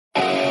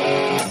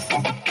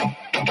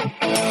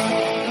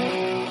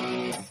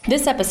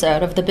This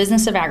episode of The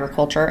Business of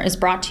Agriculture is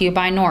brought to you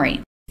by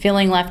Nori.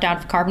 Feeling left out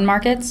of carbon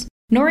markets?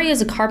 Nori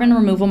is a carbon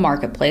removal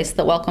marketplace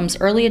that welcomes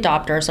early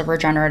adopters of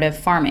regenerative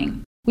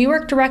farming. We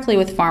work directly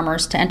with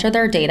farmers to enter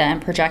their data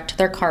and project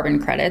their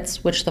carbon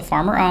credits, which the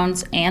farmer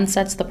owns and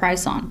sets the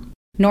price on.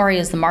 Nori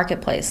is the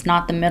marketplace,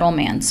 not the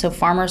middleman, so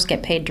farmers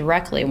get paid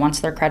directly once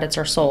their credits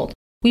are sold.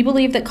 We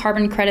believe that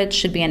carbon credits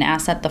should be an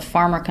asset the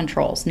farmer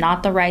controls,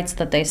 not the rights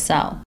that they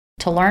sell.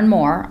 To learn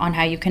more on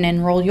how you can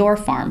enroll your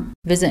farm,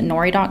 visit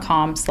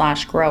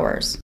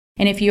nori.com/growers.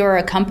 And if you are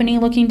a company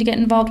looking to get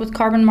involved with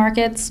carbon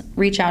markets,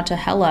 reach out to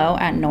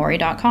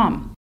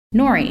hello@nori.com.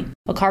 Nori,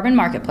 a carbon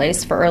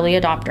marketplace for early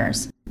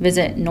adopters.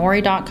 Visit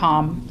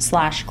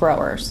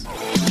nori.com/growers.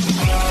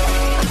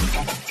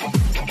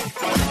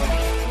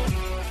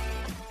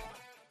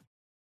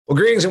 Well,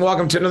 greetings and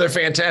welcome to another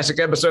fantastic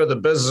episode of the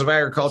Business of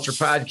Agriculture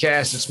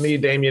podcast. It's me,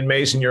 Damian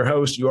Mason, your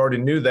host. You already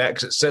knew that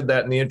because it said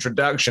that in the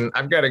introduction.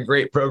 I've got a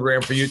great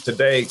program for you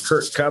today.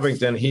 Kurt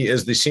Covington, he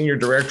is the Senior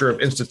Director of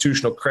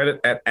Institutional Credit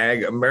at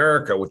Ag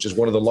America, which is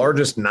one of the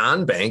largest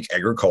non-bank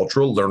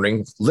agricultural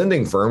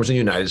lending firms in the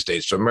United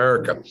States of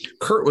America.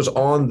 Kurt was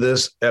on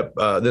this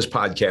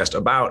podcast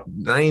about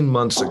 9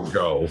 months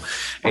ago,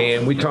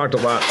 and we talked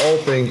about all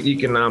things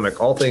economic,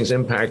 all things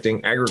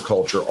impacting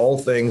agriculture, all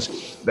things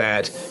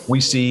that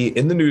we see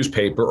in the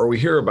newspaper or we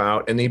hear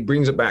about, and he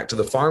brings it back to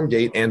the farm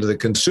gate and to the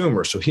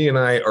consumer. So he and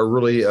I are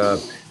really, a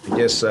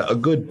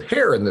good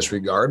pair in this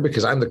regard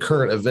because I'm the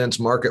current events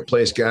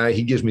marketplace guy.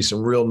 He gives me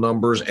some real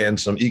numbers and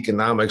some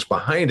economics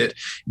behind it.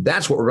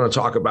 That's what we're going to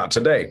talk about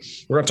today.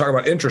 We're going to talk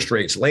about interest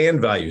rates,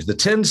 land values, the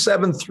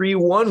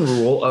 10-7-3-1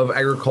 rule of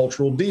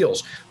agricultural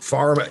deals,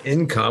 farm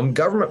income,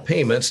 government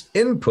payments,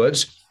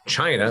 inputs,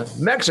 China,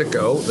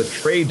 Mexico, the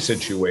trade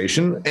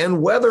situation,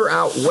 and weather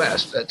out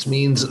west. That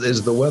means,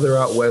 is the weather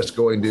out west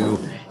going to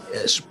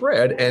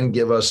spread and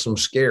give us some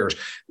scares?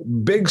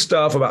 Big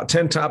stuff, about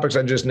 10 topics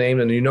I just named,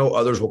 and you know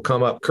others will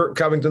come up. Kurt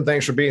Covington,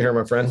 thanks for being here,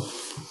 my friend.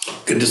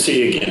 Good to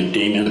see you again,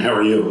 Damon. How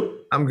are you?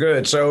 I'm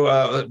good. So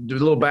a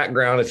little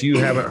background. If you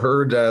haven't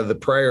heard the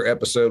prior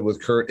episode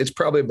with Kurt, it's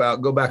probably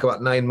go back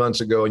about 9 months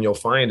ago, and you'll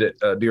find it,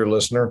 dear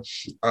listener.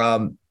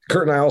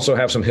 Kurt and I also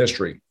have some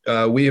history.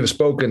 We have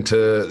spoken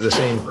to the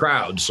same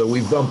crowd, so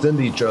we've bumped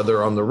into each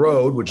other on the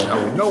road, which is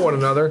how we know one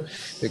another,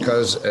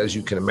 because as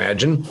you can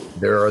imagine,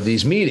 there are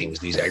these meetings,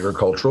 these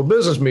agricultural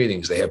business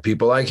meetings. They have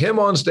people like him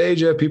on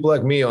stage, you have people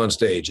like me on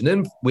stage. And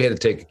then we had to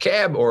take a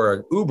cab or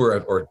an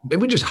Uber, or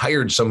maybe we just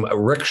hired a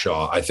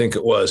rickshaw, I think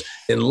it was,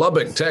 in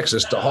Lubbock,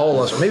 Texas, to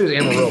haul us, or maybe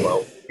it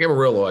was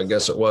Amarillo, I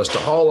guess it was, to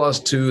haul us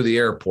to the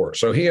airport.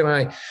 So he and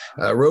I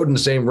rode in the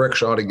same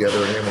rickshaw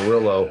together in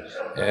Amarillo.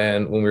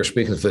 And when we were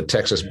speaking to the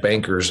Texas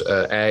Bankers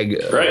Ag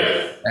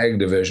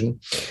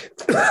division.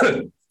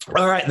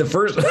 All right. The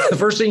first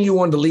thing you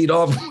wanted to lead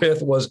off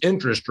with was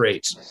interest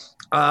rates.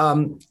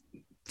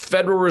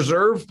 Federal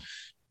Reserve,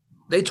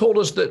 they told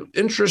us that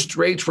interest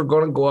rates were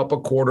going to go up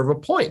 1/4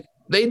 point.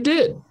 They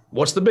did.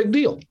 What's the big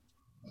deal?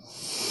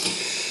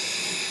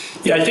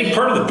 Yeah, I think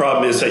part of the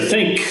problem is,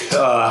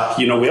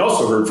 we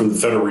also heard from the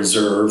Federal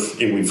Reserve,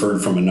 and we've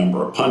heard from a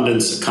number of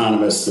pundits,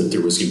 economists, that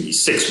there was going to be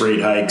 6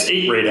 rate hikes,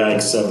 8 rate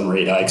hikes, 7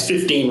 rate hikes,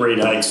 15 rate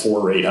hikes,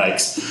 4 rate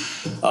hikes.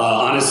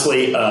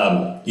 Honestly,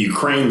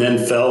 Ukraine then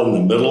fell in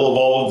the middle of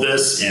all of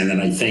this, and then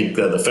I think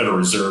the Federal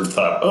Reserve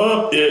thought,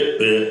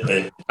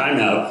 time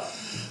out.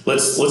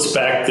 Let's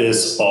back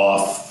this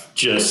off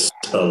just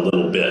a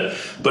little bit.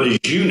 But as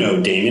you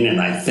know, Damon,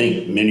 and I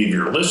think many of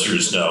your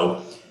listeners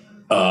know,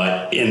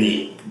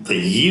 in the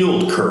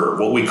yield curve,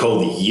 what we call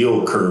the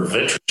yield curve of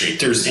interest rate,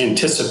 there's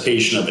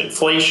anticipation of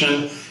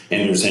inflation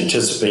and there's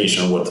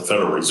anticipation of what the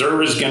Federal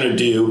Reserve is going to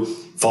do,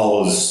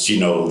 follows,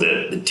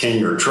 the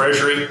 10-year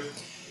Treasury.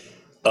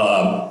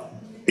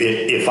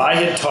 If I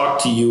had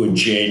talked to you in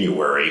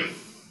January,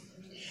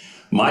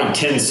 my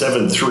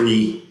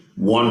 10-7-3-1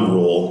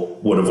 rule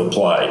would have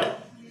applied.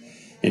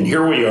 And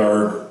here we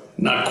are,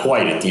 not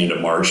quite at the end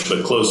of March,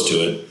 but close to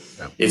it.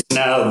 Yeah.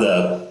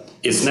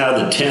 It's now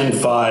the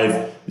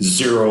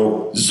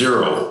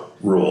 10-5-0-0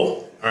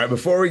 rule. All right.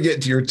 Before we get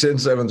to your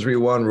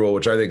 10-7-3-1 rule,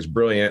 which I think is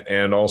brilliant,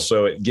 and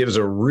also it gives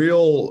a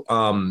real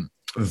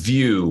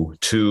view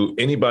to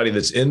anybody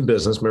that's in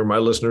business. Remember, my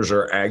listeners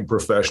are ag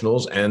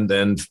professionals and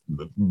then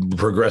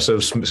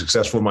progressive,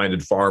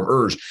 successful-minded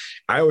farmers.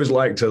 I always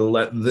like to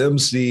let them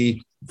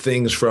see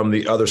things from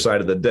the other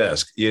side of the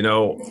desk. I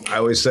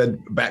always said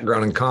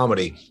background in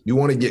comedy, you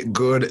want to get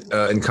good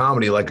in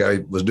comedy, like I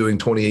was doing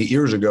 28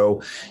 years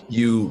ago,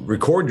 you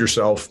record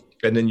yourself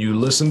and then you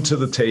listen to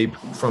the tape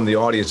from the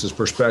audience's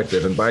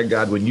perspective. And by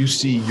God, when you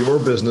see your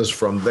business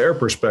from their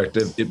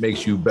perspective, it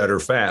makes you better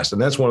fast.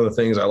 And that's one of the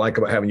things I like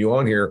about having you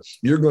on here.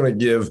 You're going to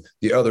give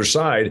the other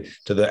side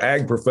to the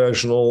ag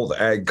professional, the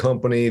ag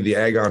company, the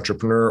ag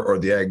entrepreneur, or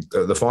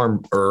the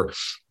farm, or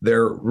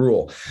their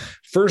rule.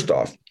 First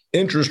off,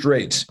 interest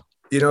rates.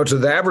 To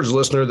the average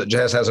listener that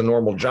just has a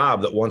normal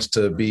job that wants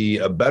to be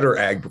a better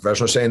ag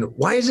professional, saying,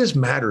 why does this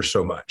matter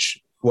so much?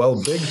 Well,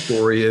 the big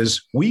story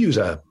is we use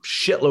a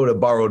shitload of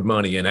borrowed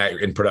money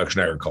in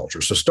production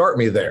agriculture. So start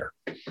me there.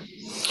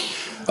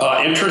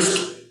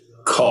 Interest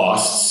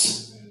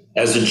costs,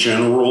 as a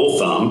general rule of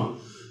thumb,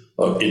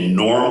 in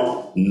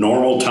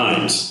normal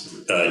times,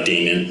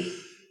 Damon,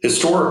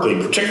 historically,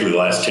 particularly the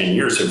last 10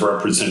 years, have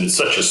represented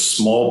such a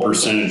small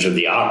percentage of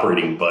the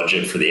operating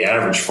budget for the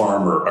average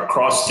farmer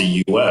across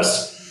the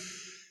U.S.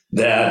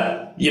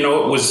 that, it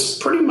was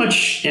pretty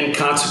much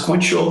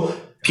inconsequential.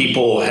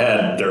 People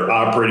had their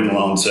operating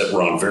loans that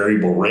were on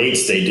variable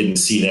rates. They didn't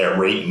see that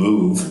rate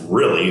move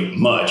really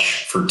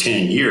much for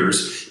 10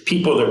 years.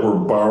 People that were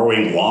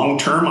borrowing long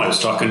term, I was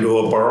talking to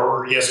a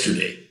borrower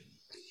yesterday.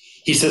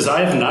 He says,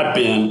 I have not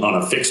been on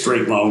a fixed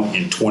rate loan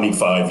in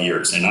 25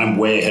 years, and I'm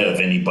way ahead of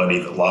anybody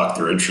that locked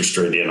their interest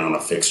rate in on a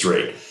fixed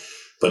rate.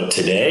 But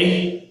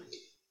today,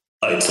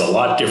 it's a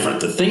lot different.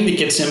 The thing that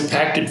gets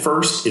impacted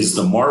first is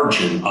the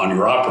margin on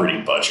your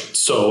operating budget.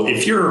 So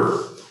if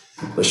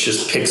let's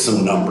just pick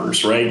some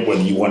numbers, right?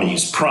 Whether you want to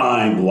use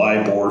prime,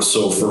 LIBOR,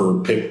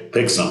 SOFR,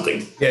 pick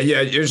something.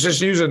 Yeah. Just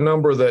use a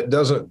number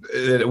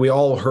that we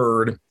all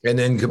heard, and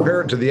then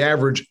compare it to the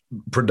average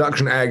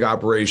production ag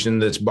operation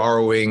that's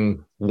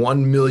borrowing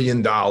 $1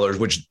 million,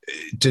 which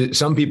to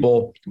some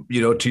people,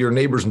 to your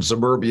neighbors in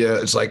suburbia,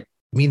 it's like,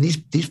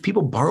 these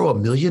people borrow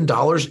 $1 million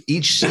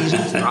each season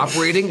for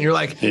operating. And you're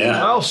like,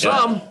 some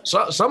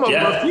of them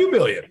are a few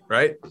million,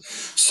 right?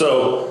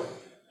 So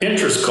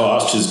interest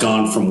cost has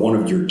gone from one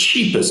of your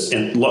cheapest.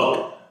 And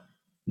look,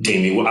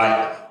 Damien,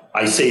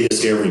 I say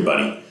this to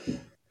everybody.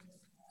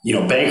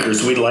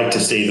 Bankers, we'd like to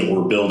say that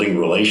we're building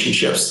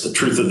relationships. The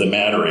truth of the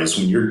matter is,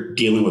 when you're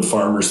dealing with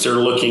farmers, they're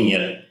looking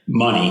at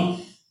money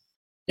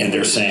and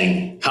they're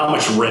saying, how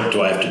much rent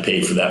do I have to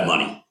pay for that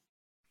money?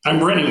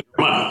 I'm renting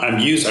money. I'm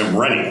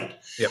renting it.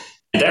 Yep.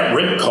 And that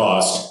rent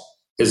cost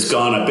has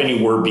gone up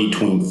anywhere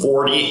between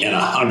 40 and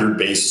 100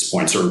 basis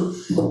points, or,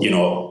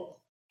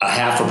 a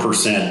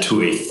 0.5%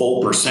 to a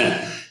full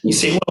percent. You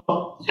say,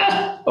 well,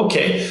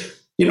 okay.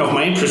 If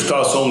my interest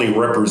costs only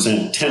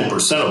represent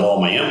 10% of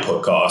all my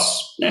input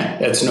costs,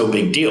 that's no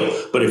big deal.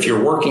 But if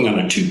you're working on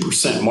a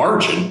 2%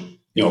 margin,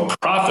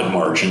 profit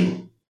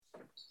margin,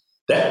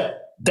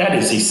 that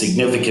is a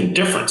significant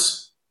difference.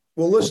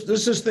 Well, let's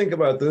just think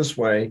about it this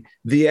way.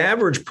 The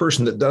average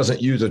person that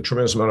doesn't use a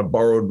tremendous amount of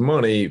borrowed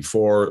money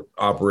for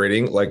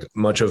operating, like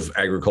much of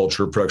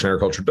production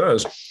agriculture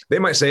does, they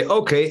might say,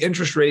 okay,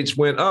 interest rates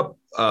went up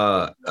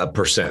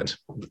 1%.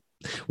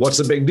 What's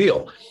the big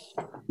deal?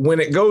 When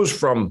it goes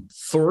from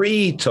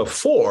 3 to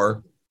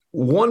 4,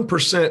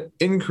 1%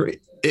 increase,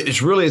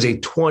 it really is a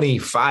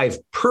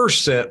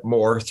 25%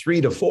 more.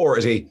 3 to 4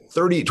 is a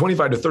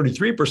 25 to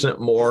 33%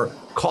 more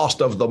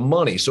cost of the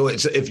money. So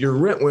if your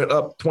rent went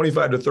up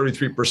 25 to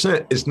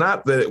 33%, it's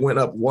not that it went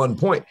up 1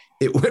 point.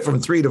 It went from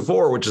 3 to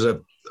 4, which is a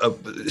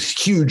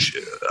huge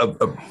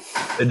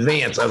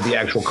advance of the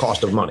actual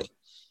cost of money.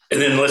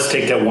 And then let's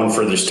take that one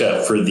further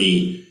step for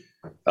those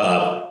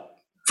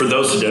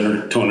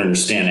that don't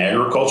understand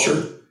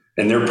agriculture.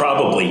 And they're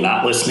probably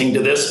not listening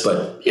to this,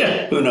 but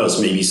who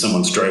knows? Maybe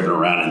someone's driving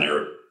around in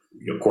their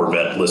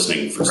Corvette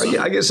listening for something.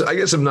 Yeah, I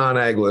guess some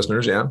non-ag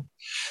listeners, yeah.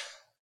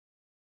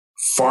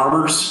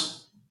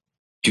 Farmers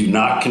do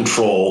not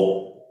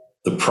control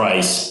the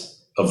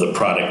price of the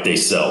product they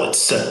sell.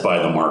 It's set by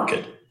the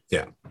market.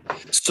 Yeah.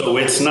 So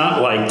it's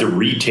not like the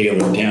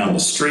retailer down the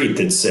street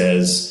that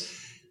says,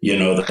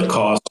 the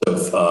cost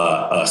of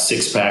a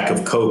 6-pack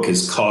of Coke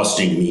is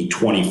costing me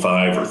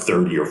 25 or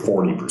 30 or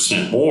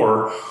 40%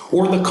 more,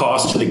 or the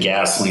cost of the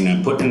gasoline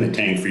I'm putting in the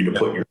tank for you to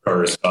put in your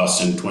car is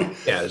costing 20.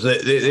 Yeah,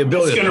 the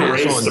ability to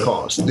pass on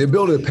costs. The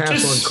ability to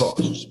pass on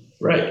costs.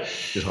 Right.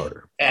 Is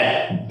harder.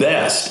 At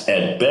best,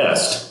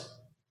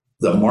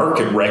 the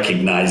market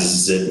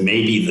recognizes it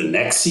maybe the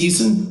next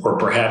season, or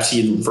perhaps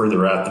even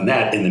further out than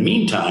that. In the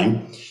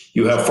meantime,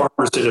 you have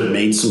farmers that have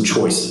made some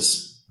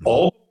choices.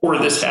 All before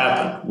this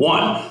happened.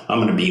 One, I'm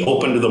going to be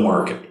open to the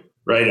market,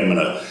 right? I'm going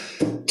to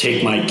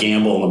take my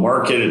gamble in the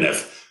market. And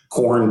if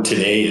corn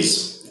today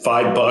is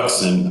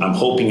 $5 and I'm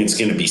hoping it's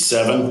going to be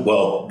 $7,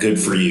 well, good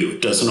for you.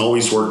 It doesn't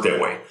always work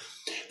that way.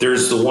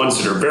 There's the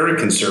ones that are very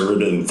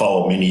conservative and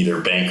follow many of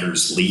their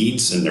bankers'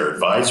 leads and their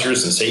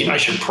advisors and say, I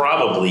should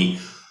probably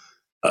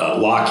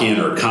lock in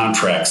or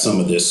contract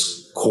some of this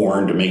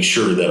corn to make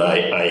sure that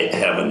I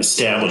have an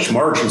established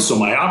margin so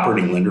my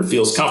operating lender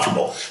feels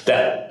comfortable.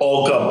 That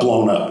all got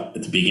blown up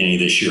at the beginning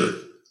of this year.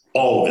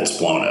 All of it's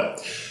blown up.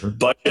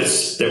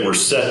 Budgets that were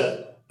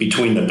set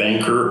between the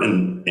banker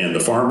and the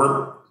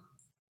farmer,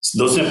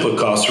 those input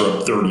costs are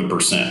up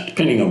 30%,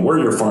 depending on where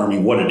you're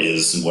farming, what it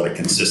is, and what it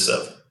consists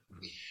of.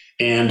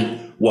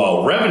 And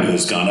while revenue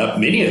has gone up,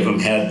 many of them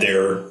had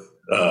their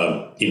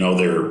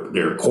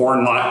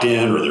corn locked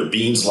in or their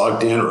beans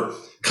locked in or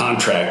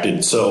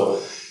contracted.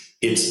 So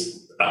it's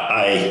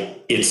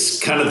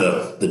kind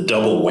of the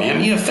double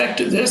whammy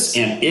effect of this,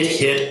 and it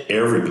hit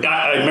everybody.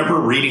 I remember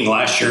reading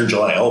last year in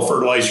July, all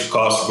fertilizer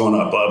costs are going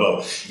up, blah,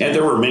 blah. And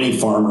there were many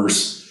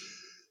farmers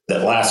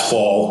that last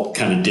fall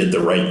kind of did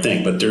the right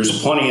thing, but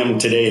there's plenty of them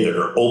today that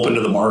are open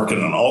to the market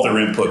on all their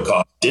input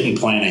costs, didn't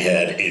plan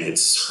ahead, and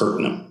it's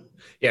hurting them.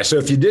 Yeah. So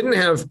if you didn't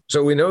have,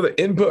 so we know that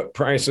input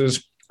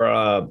prices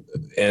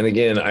And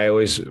again, I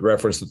always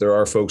reference that there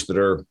are folks that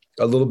are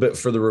a little bit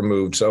further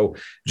removed. So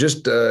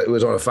just it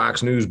was on a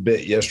Fox News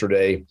bit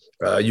yesterday.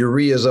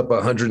 Urea is up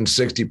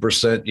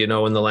 160%,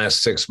 in the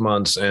last 6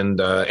 months, and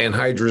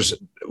anhydrous,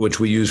 which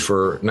we use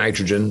for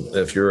nitrogen.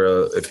 If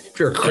you're a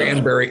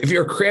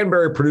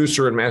cranberry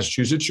producer in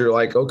Massachusetts, you're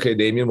like, okay,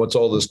 Damien, what's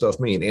all this stuff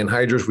mean?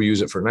 Anhydrous, we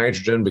use it for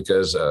nitrogen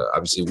because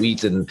obviously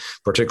wheat and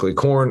particularly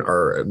corn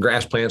or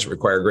grass plants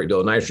require a great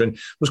deal of nitrogen.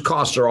 Those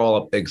costs are all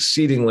up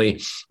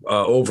exceedingly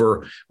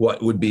over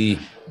what would be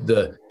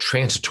the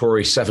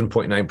transitory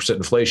 7.9%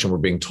 inflation we're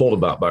being told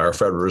about by our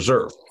Federal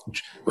Reserve.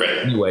 Right.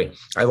 Anyway,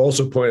 I've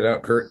also pointed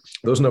out, Kurt,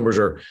 those numbers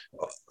are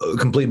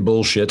complete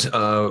bullshit.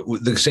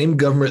 The same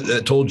government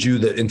that told you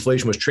that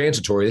inflation was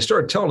transitory, they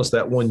started telling us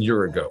that 1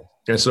 year ago.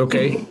 And I said,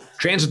 okay,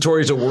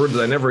 transitory is a word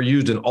that I never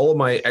used in all of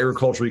my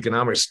agricultural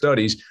economics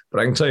studies, but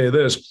I can tell you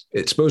this,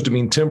 it's supposed to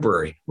mean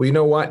temporary. Well, you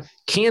know what?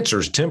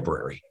 Cancer's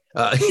temporary.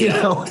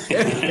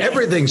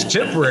 Everything's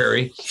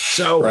temporary.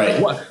 So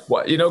what,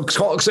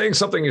 saying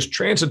something is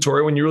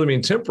transitory when you really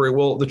mean temporary.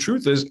 Well, the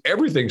truth is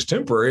everything's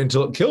temporary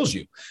until it kills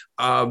you.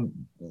 I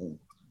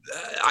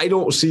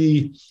don't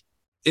see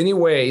any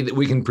way that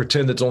we can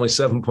pretend it's only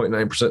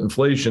 7.9%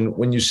 inflation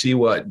when you see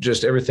what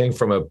just everything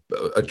from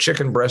a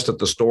chicken breast at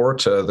the store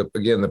to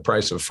the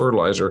price of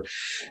fertilizer.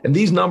 And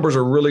these numbers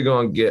are really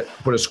going to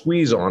put a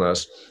squeeze on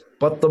us,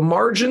 but the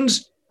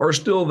margins are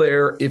still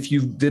there if you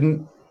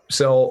didn't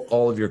sell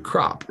all of your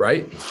crop,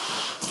 right?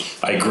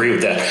 I agree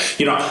with that.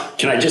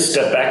 Can I just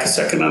step back a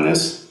second on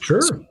this?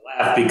 Sure. So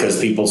I laugh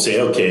because people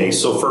say, okay,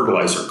 so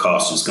fertilizer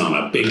cost has gone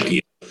up, big deal.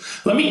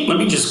 Let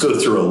me just go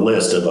through a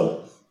list of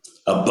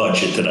a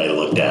budget that I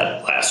looked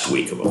at last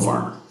week of a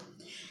farmer.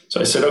 So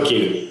I said,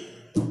 okay,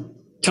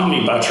 tell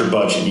me about your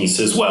budget. And he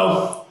says,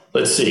 well,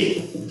 let's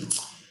see.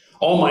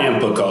 All my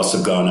input costs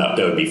have gone up.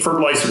 That would be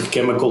fertilizer,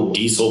 chemical,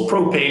 diesel,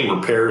 propane,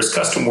 repairs,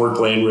 custom work,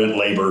 land rent,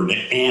 labor,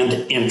 and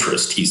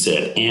interest, he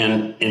said,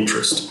 and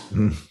interest.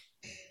 Mm-hmm.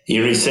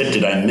 He said,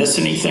 did I miss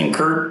anything,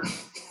 Kurt?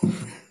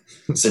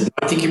 I said,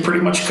 I think you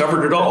pretty much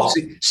covered it all.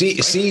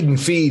 Seed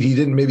and feed, he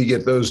didn't maybe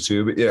get those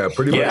two, but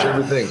pretty much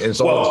everything. And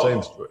it's all the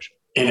same situation.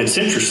 And it's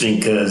interesting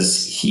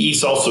because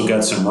he's also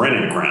got some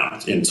rented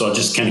ground. And so I'll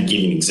just kind of give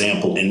you an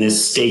example. In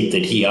this state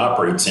that he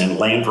operates in,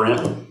 land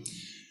rent,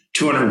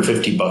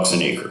 $250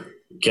 an acre.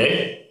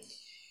 Okay.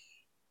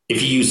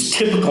 If you use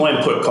typical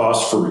input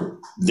costs for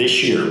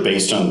this year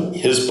based on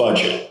his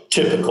budget,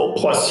 typical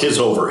plus his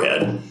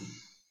overhead,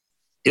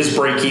 his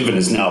break even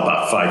is now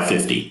about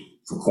 $5.50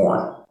 for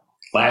corn.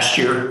 Last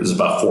year it was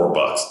about $4.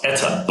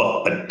 That's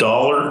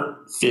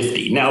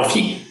 $1.50. Now, if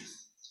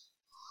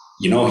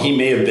he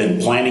may have been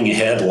planning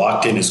ahead,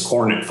 locked in his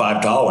corn at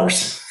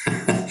 $5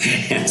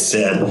 and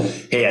said,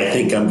 hey, I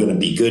think I'm going to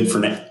be good for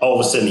now. All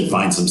of a sudden he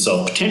finds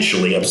himself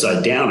potentially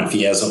upside down if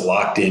he hasn't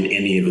locked in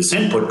any of his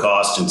input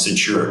costs. And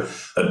since you're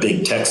a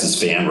big Texas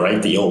fan,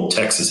 right? The old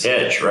Texas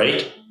hedge,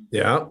 right?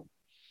 Yeah.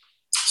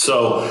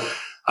 So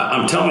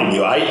I'm telling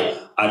you,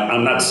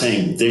 I'm not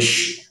saying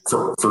this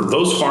for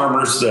those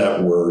farmers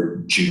that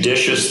were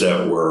judicious,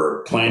 that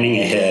were planning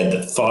ahead,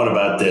 that thought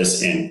about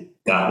this and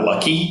got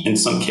lucky in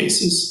some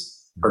cases,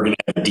 are going to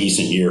have a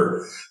decent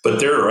year. But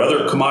there are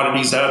other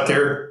commodities out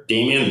there,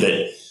 Damien,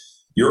 that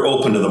you're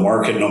open to the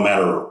market no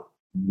matter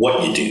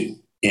what you do.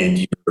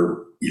 And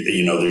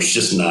there's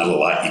just not a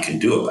lot you can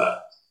do about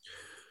it.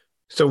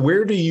 So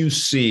where do you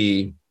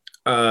see,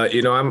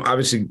 I'm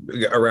obviously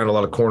around a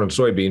lot of corn and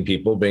soybean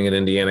people, being an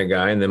Indiana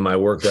guy, and then my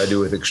work that I do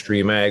with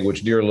Extreme Ag,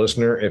 which, dear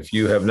listener, if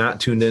you have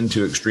not tuned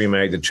into Extreme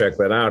Ag to check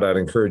that out, I'd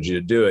encourage you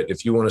to do it.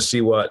 If you want to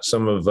see what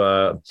some of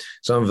the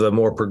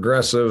more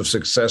progressive,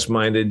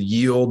 success-minded,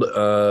 yield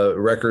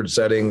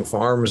record-setting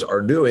farms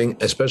are doing,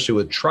 especially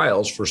with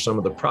trials for some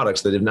of the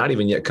products that have not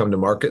even yet come to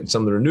market and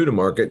some that are new to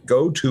market,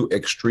 go to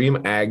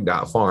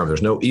extremeag.farm.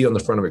 There's no E on the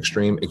front of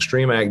Extreme,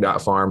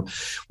 extremeag.farm.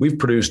 We've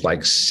produced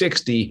like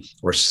 60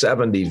 or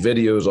 70 videos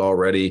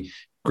already,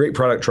 great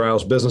product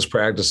trials, business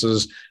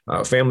practices,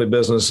 family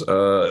business,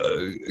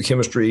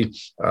 chemistry,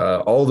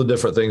 all the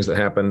different things that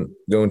happen.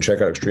 Go and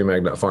check out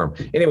extremeag.farm.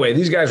 Anyway,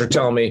 these guys are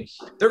telling me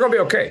they're going to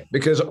be okay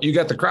because you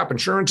got the crop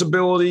insurance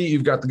ability,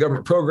 you've got the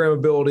government program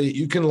ability,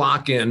 you can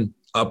lock in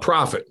a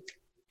profit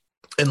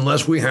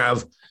unless we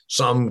have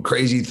some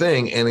crazy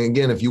thing. And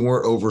again, if you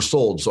weren't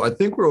oversold. So I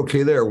think we're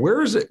okay there.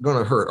 Where is it going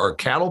to hurt? Are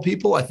cattle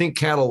people? I think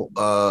cattle,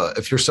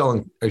 if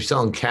are you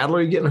selling cattle,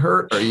 are you getting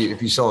hurt?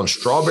 If you're selling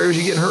strawberries, are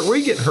you getting hurt? Where are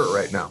you getting hurt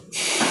right now?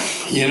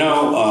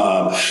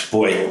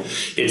 Boy,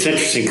 it's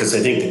interesting because I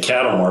think the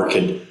cattle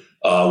market,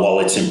 while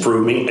it's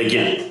improving,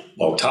 again,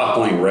 while top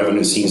line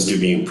revenue seems to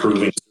be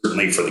improving,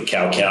 certainly for the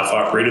cow-calf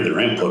operator,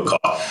 their input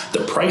cost,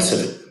 the price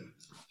of it,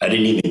 I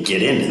didn't even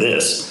get into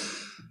this,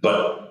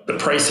 but the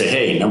price of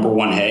hay, number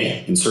one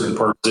hay in certain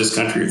parts of this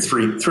country,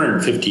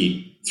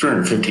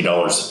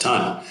 $350 a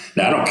ton.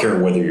 Now, I don't care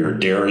whether you're a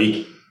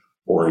dairy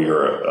or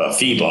you're a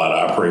feedlot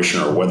operation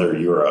or whether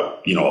you're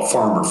a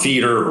farmer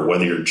feeder or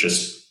whether you're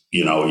just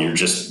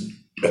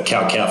a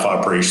cow-calf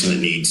operation that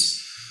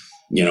needs,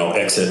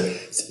 exit.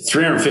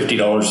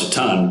 $350 a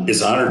ton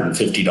is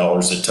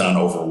 $150 a ton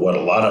over what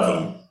a lot of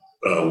them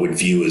would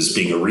view as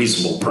being a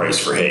reasonable price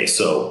for hay.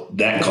 So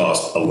that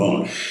cost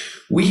alone,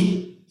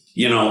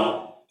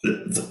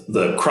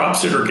 the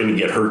crops that are going to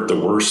get hurt the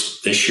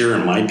worst this year,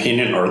 in my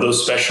opinion, are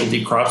those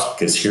specialty crops,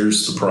 because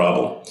here's the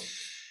problem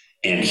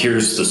and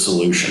here's the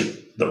solution.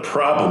 The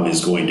problem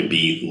is going to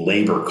be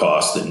labor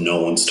costs that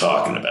no one's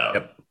talking about.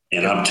 Yep.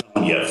 And I'm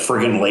telling you,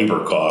 friggin'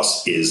 labor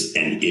costs is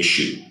an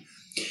issue.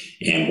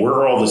 And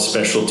where all the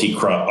specialty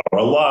crops, a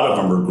lot of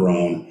them are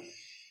grown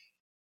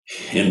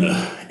in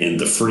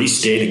the free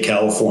state of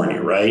California,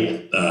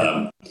 right?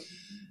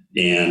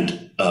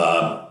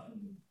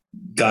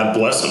 God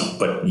bless them.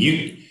 But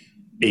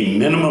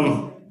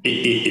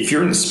if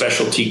you're in the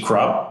specialty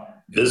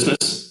crop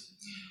business,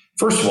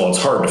 first of all,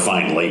 it's hard to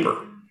find labor.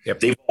 Yep.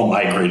 They've all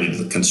migrated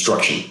to the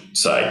construction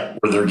side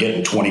where they're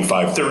getting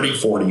 25, 30,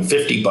 40,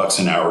 50 bucks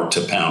an hour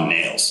to pound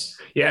nails.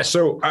 Yeah.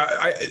 So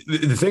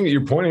the thing that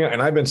you're pointing out,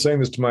 and I've been saying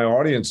this to my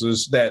audience,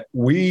 is that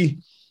we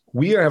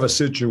have a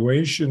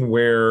situation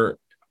where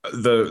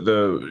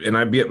and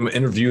I get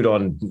interviewed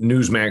on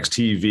Newsmax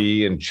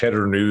TV and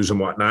Cheddar News and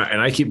whatnot,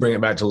 and I keep bringing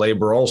it back to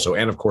labor also,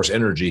 and of course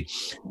energy.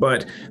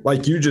 But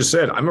like you just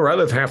said, I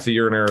live half the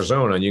year in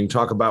Arizona, and you can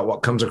talk about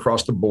what comes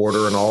across the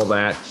border and all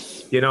that.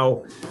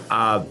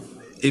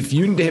 If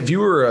you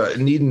were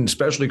needing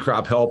specialty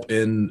crop help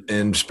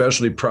in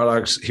specialty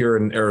products here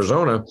in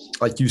Arizona,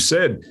 like you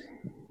said,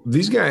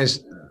 these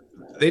guys,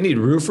 they need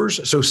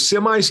roofers, so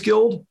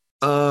semi-skilled.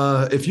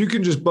 If you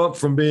can just bump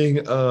from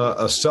being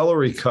a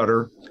celery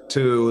cutter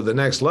to the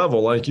next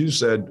level, like you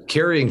said,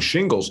 carrying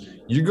shingles,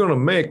 you're going to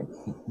make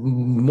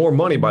more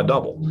money by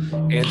double.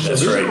 And so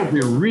this is going to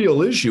be a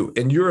real issue.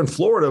 And you're in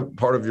Florida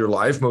part of your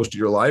life, most of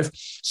your life,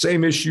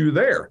 same issue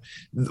there.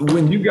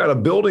 When you got a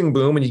building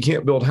boom and you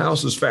can't build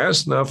houses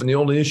fast enough, and the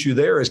only issue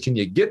there is, can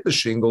you get the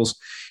shingles?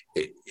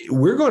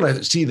 We're going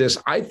to see this.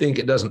 I think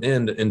it doesn't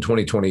end in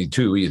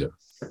 2022 either.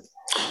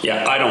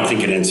 Yeah, I don't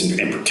think it ends,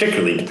 and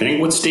particularly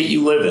depending what state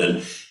you live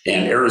in,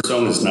 and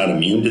Arizona is not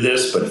immune to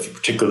this, but if you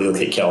particularly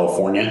look at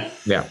California,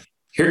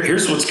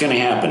 here's what's going to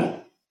happen,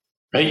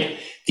 right?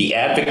 The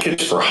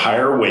advocates for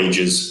higher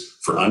wages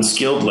for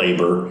unskilled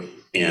labor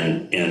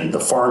in the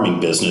farming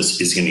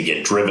business is going to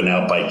get driven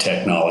out by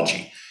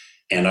technology.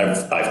 And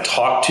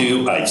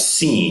I've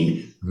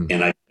seen,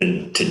 and I've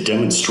been to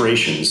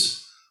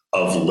demonstrations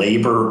of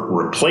labor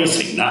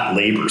replacing, not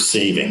labor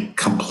saving,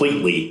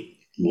 completely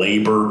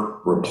labor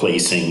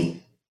replacing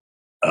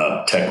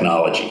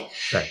technology.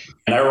 Right.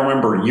 And I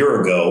remember a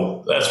year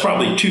ago, that's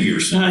probably 2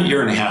 years, a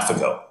year and a half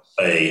ago,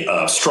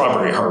 a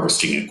strawberry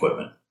harvesting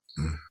equipment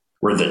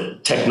where the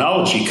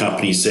technology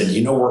company said,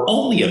 we're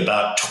only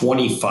about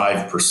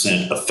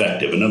 25%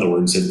 effective. In other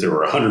words, if there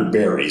were 100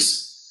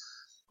 berries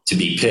to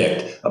be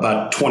picked,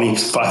 about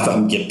 25 of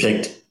them get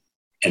picked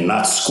and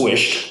not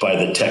squished by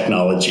the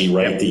technology,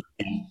 right?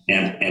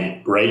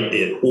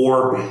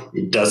 Or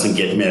it doesn't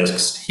get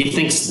mixed. He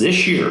thinks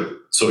this year,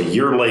 so a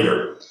year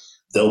later,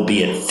 they'll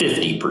be at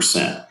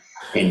 50%.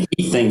 And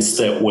he thinks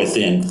that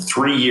within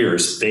 3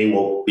 years, they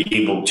will be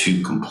able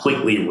to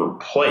completely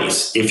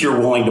replace, if you're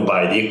willing to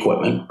buy the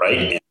equipment,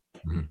 right?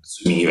 And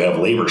assuming you have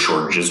labor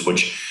shortages,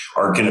 which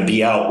are going to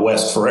be out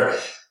west forever.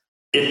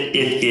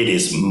 It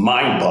is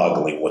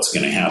mind-boggling what's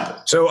going to happen.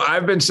 So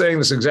I've been saying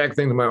this exact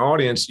thing to my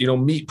audience.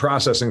 Meat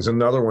processing is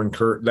another one,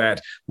 Kurt, that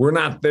we're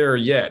not there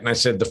yet. And I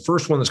said the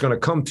first one that's going to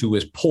come to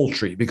is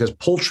poultry, because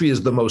poultry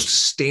is the most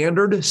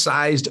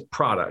standard-sized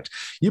product.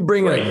 You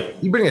bring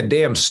a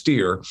damn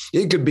steer.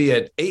 It could be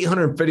an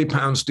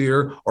 850-pound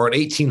steer or an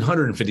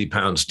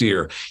 1,850-pound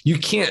steer. You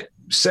can't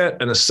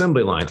set an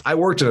assembly line. I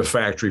worked in a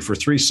factory for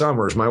 3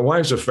 summers. My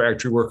wife's a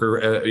factory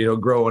worker,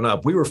 growing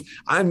up.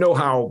 I know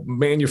how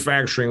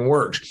manufacturing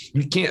works.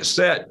 You can't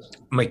set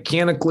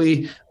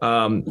mechanically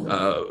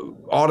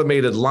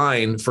automated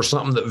line for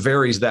something that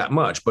varies that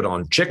much. But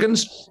on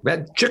chickens,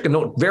 that chicken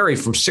don't vary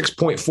from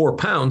 6.4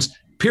 pounds,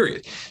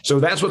 period. So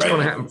that's what's going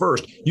to happen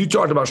first. You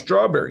talked about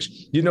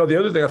strawberries. The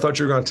other thing I thought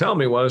you were going to tell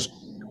me was,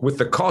 with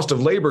the cost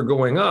of labor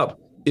going up,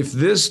 if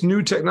this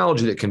new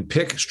technology that can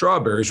pick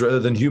strawberries rather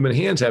than human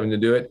hands having to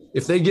do it,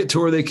 if they get to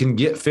where they can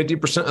get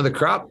 50% of the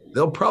crop,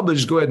 they'll probably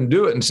just go ahead and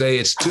do it and say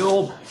it's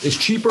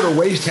cheaper to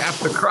waste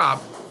half the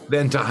crop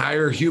than to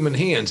hire human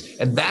hands.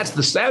 And that's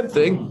the sad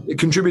thing. It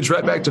contributes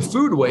right back to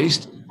food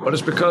waste, but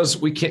it's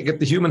because we can't get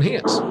the human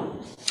hands.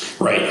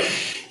 Right.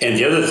 And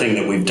the other thing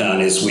that we've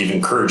done is we've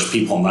encouraged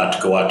people not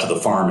to go out to the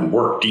farm and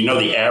work. Do you know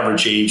the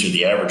average age of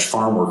the average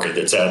farm worker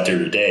that's out there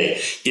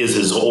today is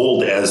as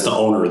old as the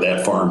owner of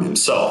that farm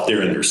himself?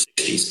 They're in their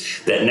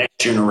 60s. That next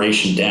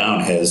generation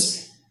down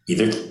has,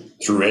 either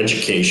through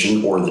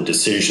education or the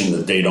decision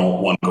that they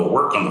don't want to go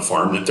work on the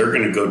farm, that they're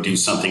going to go do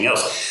something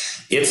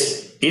else.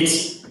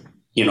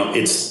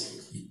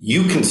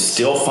 You can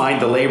still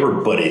find the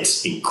labor, but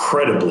it's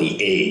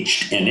incredibly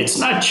aged. And it's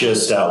not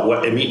just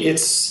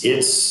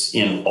it's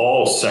in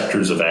all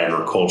sectors of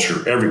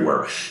agriculture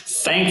everywhere.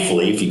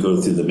 Thankfully, if you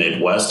go through the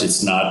Midwest,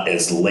 it's not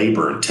as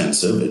labor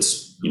intensive.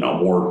 It's,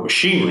 more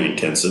machinery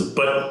intensive.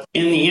 But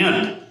in the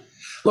end,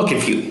 look,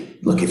 if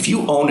look, if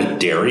you own a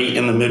dairy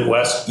in the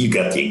Midwest, you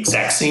got the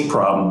exact same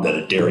problem that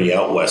a dairy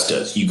out west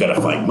does. You got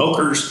to find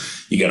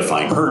milkers, you got to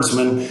find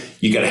herdsmen,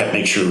 you got to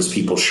make sure those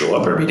people show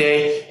up every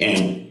day.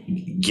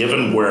 And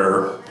given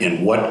where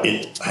and what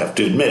it, I have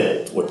to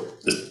admit,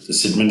 what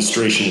this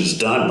administration has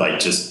done by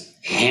just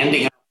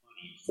handing out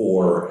money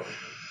for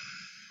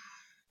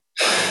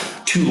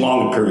too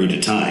long a period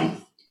of time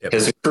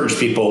has encouraged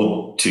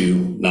people to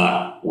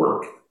not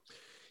work.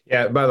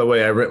 Yeah, by the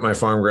way, I rent my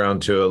farm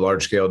ground to a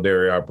large scale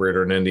dairy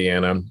operator in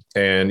Indiana.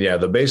 And yeah,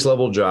 the base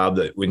level job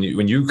that when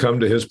you come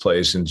to his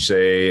place and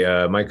say,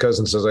 my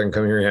cousin says I can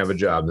come here and have a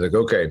job. They're like,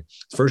 okay,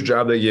 first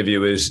job they give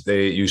you is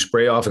you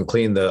spray off and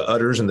clean the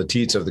udders and the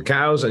teats of the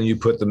cows and you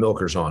put the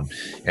milkers on.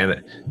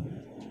 And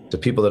to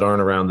people that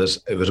aren't around this,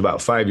 it was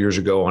about 5 years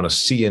ago on a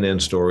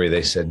CNN story.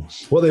 They said,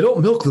 well, they don't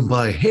milk them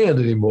by hand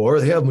anymore.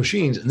 They have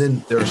machines. And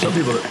then there are some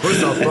people that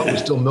first off thought we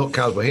still milk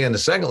cows by hand. And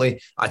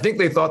secondly, I think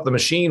they thought the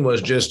machine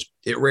was just,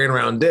 it ran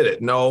around and did it.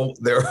 No,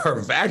 there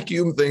are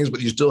vacuum things,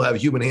 but you still have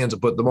human hands to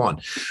put them on.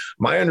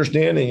 My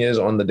understanding is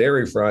on the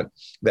dairy front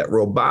that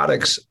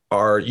robotics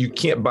you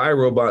can't buy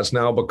robots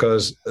now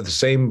because of the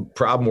same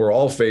problem we're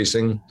all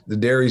facing. The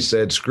dairy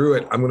said, screw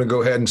it. I'm going to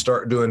go ahead and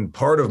start doing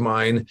part of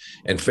mine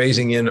and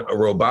phasing in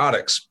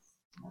robotics.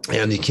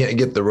 And you can't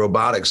get the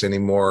robotics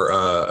anymore.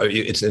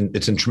 It's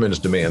in tremendous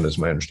demand, is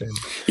my understanding.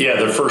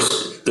 Yeah, the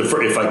first,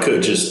 if I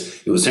could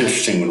just, it was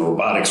interesting when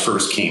robotics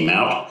first came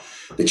out.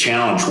 The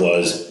challenge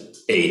was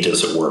A,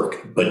 does it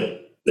work?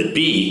 But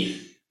B,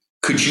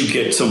 could you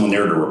get someone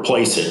there to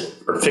replace it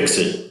or fix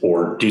it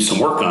or do some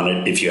work on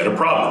it if you had a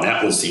problem?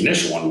 That was the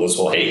initial one was,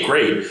 well, hey,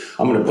 great,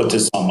 I'm going to put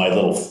this on my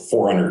little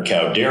 400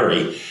 cow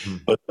dairy,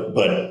 but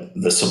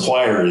the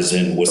supplier is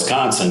in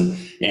Wisconsin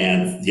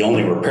and the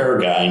only repair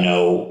guy I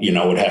know,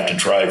 would have to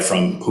drive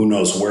from who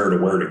knows where to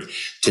where to.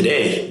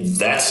 Today,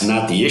 that's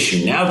not the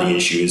issue. Now the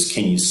issue is,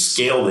 can you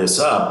scale this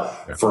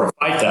up for a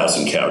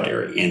 5,000 cow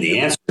dairy? And the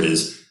answer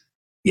is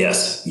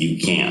yes, you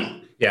can.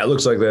 Yeah, it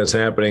looks like that's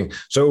happening.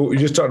 So we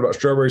just talked about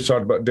strawberries,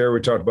 talked about dairy, we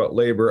talked about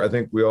labor. I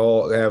think we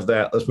all have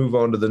that. Let's move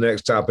on to the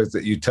next topic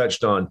that you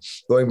touched on,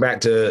 going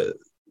back to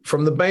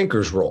from the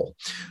banker's role.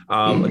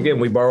 Again,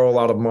 we borrow a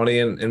lot of money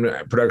in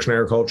production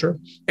agriculture.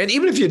 And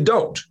even if you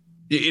don't,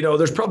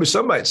 there's probably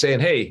somebody saying,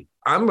 hey,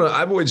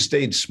 I've always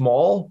stayed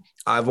small.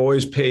 I've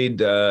always paid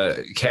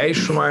cash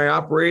for my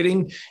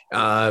operating.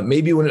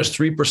 Maybe when it's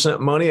 3%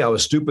 money, I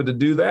was stupid to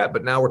do that.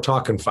 But now we're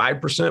talking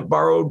 5%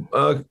 borrowed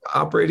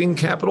operating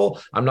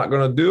capital. I'm not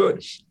going to do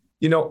it.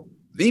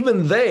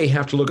 Even they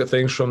have to look at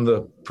things from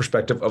the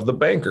perspective of the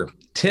banker.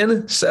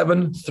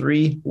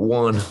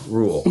 10-7-3-1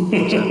 rule.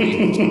 What's that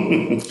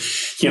mean?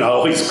 I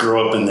always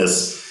grew up in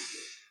this.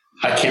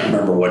 I can't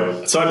remember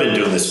what. So I've been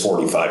doing this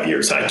 45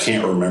 years. I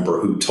can't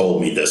remember who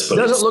told me this, but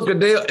doesn't look a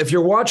day. If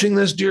you're watching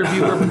this, dear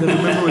viewer, because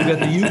remember we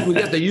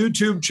got the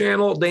YouTube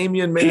channel,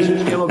 Damian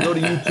Mason's channel. Go to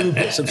YouTube,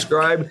 hit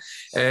subscribe,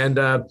 and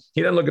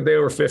he doesn't look a day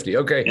over 50.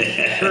 Okay,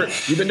 Kurt,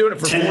 you've been doing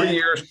it for 4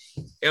 years.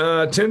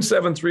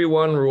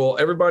 10-7-3-1 rule.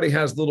 Everybody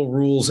has little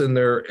rules in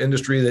their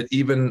industry that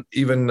even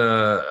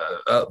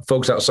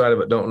folks outside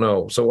of it don't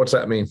know. So what's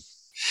that mean?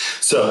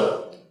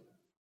 So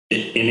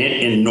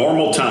in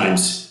normal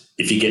times,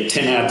 if you get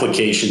 10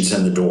 applications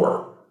in the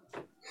door,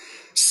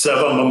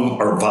 7 of them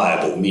are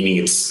viable, meaning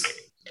it's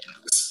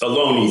a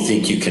loan you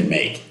think you can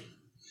make.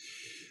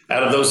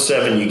 Out of those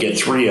 7, you get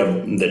 3 of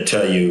them that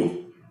tell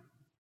you,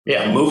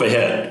 yeah, move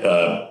ahead.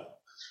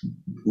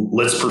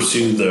 Let's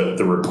pursue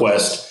the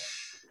request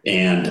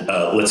and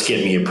let's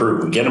get me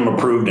approved. We get them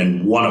approved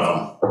and one of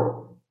them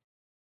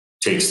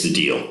takes the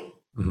deal.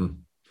 Mm-hmm.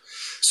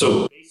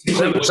 So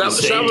seven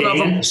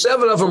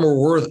of them are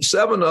worth.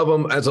 7 of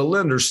them as a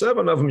lender.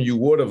 7 of them you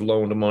would have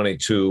loaned money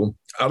to.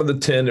 Out of the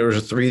 10, there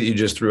was 3 that you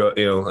just threw out.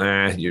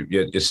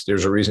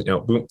 There's a reason.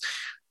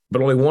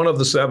 But only one of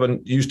the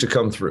 7 used to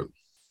come through.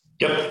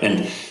 Yep,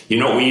 and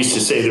we used to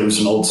say there was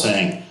an old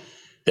saying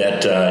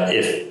that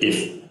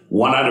if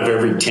 1 out of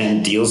every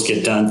 10 deals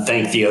get done,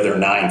 thank the other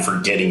 9 for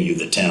getting you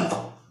the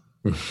 10th.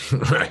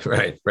 Right.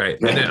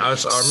 And then I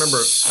remember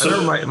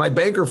my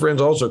banker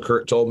friends also,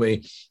 Kurt, told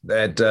me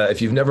that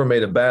if you've never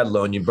made a bad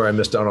loan, you probably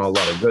missed out on a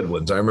lot of good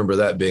ones. I remember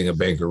that being a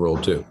banker rule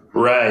too.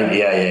 Right.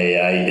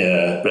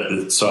 Yeah.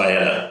 So I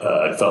had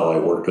a fellow I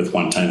worked with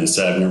one time that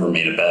said, I've never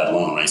made a bad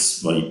loan. I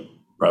said, well, you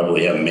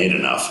probably haven't made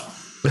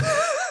enough.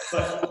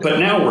 but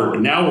now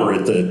we're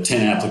at the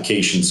 10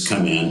 applications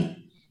come in.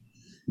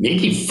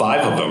 Maybe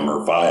 5 of them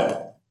are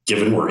viable,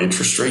 given where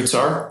interest rates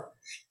are.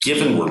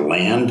 Given where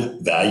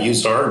land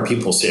values are, and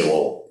people say,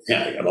 well,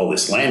 yeah, I got all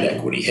this land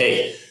equity.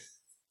 Hey,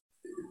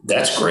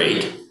 that's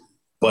great.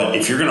 But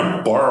if you're going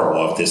to borrow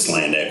off this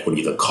land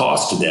equity, the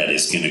cost of that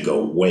is going to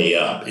go way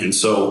up. And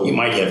so you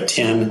might have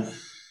 10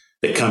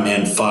 that come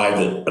in, 5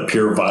 that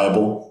appear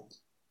viable.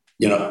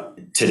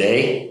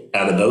 Today,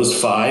 out of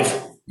those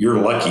 5, you're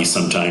lucky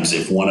sometimes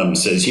if one of them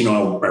says,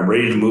 I'm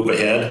ready to move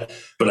ahead,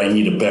 but I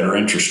need a better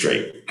interest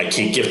rate. I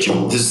can't gift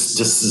you. This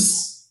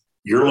is.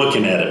 You're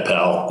looking at it,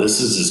 pal.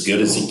 This is as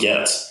good as it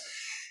gets.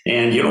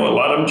 And a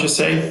lot of them just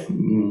say,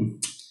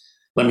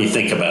 let me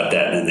think about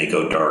that. And then they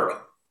go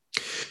dark.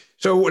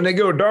 So when they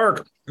go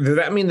dark, does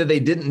that mean that they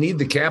didn't need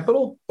the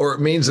capital, or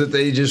it means that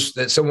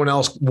that someone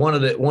else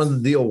wanted the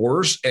deal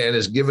worse and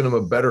is giving them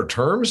a better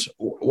terms?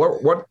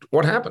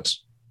 What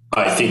happens?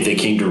 I think they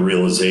came to a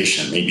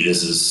realization maybe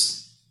this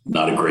is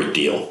not a great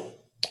deal.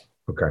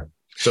 Okay.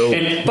 So,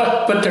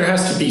 but there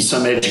has to be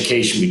some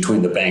education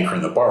between the banker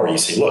and the borrower. You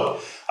say,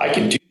 look, I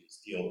can do this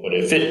deal, but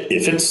if it's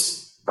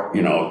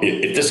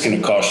if this is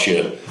going to cost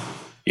you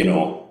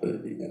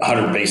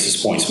 100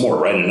 basis points more,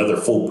 right, another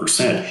full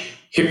percent.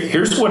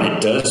 Here's what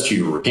it does to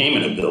your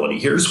repayment ability.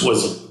 Here's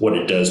what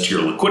it does to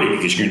your liquidity,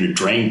 because you're going to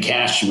drain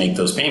cash to make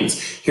those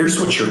payments. Here's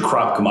what your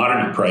crop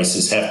commodity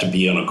prices have to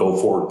be on a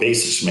go-forward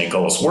basis to make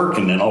all this work.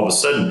 And then all of a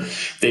sudden,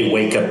 they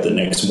wake up the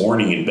next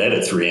morning in bed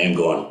at 3 a.m.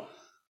 going,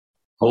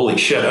 holy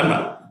shit,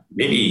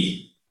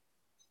 maybe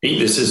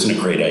this isn't a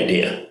great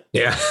idea.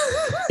 Yeah.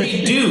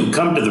 They do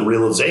come to the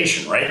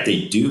realization, right?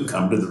 They do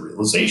come to the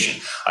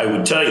realization. I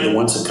would tell you the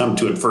ones that come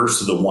to it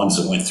first are the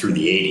ones that went through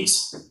the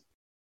 80s.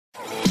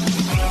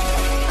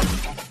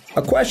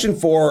 A question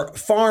for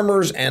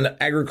farmers and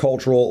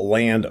agricultural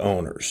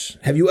landowners.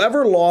 Have you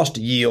ever lost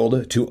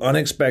yield to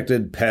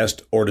unexpected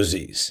pest or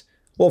disease?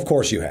 Well, of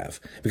course you have,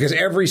 because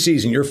every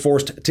season you're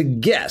forced to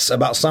guess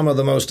about some of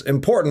the most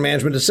important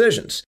management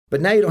decisions. But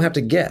now you don't have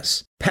to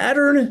guess.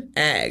 Pattern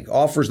Ag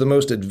offers the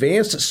most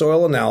advanced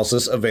soil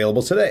analysis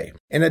available today.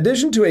 In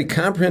addition to a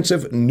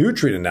comprehensive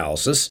nutrient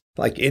analysis,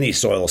 like any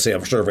soil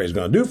survey is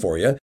going to do for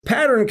you,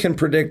 Pattern can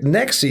predict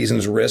next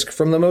season's risk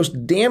from the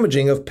most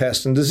damaging of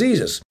pests and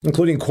diseases,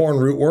 including corn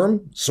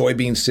rootworm,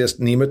 soybean cyst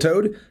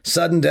nematode,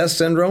 sudden death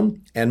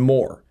syndrome, and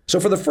more. So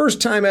for the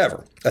first time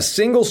ever, a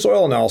single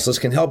soil analysis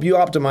can help you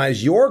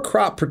optimize your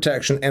crop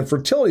protection and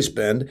fertility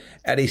spend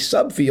at a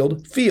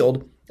subfield,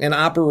 field, and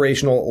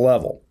operational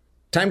level.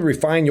 Time to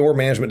refine your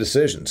management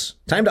decisions.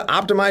 Time to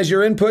optimize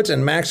your inputs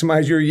and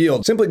maximize your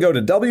yield. Simply go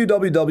to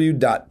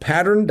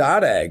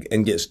www.pattern.ag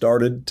and get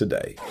started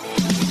today.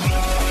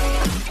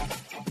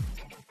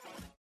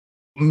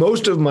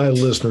 Most of my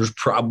listeners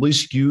probably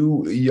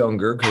skew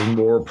younger, because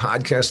more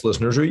podcast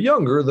listeners are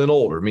younger than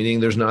older,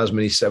 meaning there's not as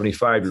many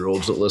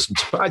 75-year-olds that listen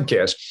to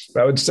podcasts.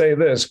 But I would say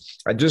this.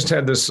 I just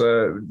had this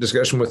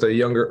discussion with a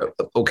younger,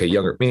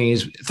 meaning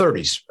he's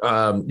 30s,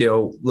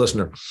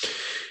 listener.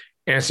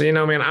 And I said,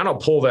 man, I don't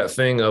pull that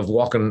thing of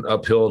walking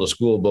uphill to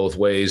school both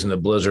ways in the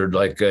blizzard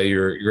like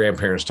your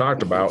grandparents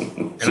talked about.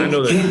 And I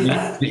know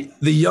that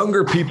the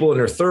younger people in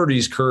their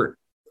 30s, Kurt,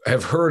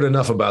 have heard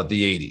enough about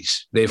the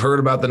 80s. They've heard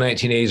about the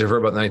 1980s. They've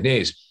heard about the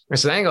 1980s. I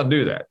said, I ain't going to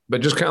do that.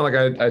 But just kind of like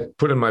I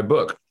put in my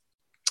book,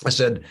 I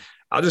said,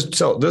 I'll just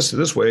tell it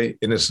this way.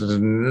 And this is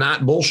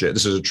not bullshit.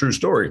 This is a true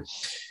story.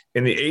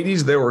 In the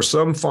 80s, there were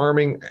some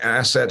farming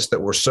assets that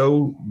were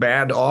so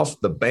bad off,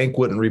 the bank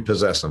wouldn't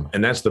repossess them.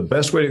 And that's the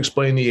best way to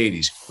explain the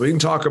 80s. We can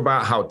talk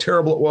about how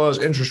terrible it was.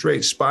 Interest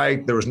rates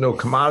spiked. There was no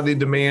commodity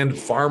demand.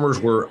 Farmers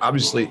were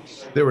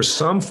there were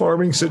some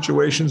farming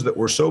situations that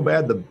were so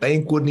bad, the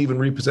bank wouldn't even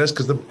repossess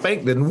because the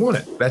bank didn't want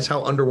it. That's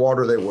how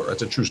underwater they were.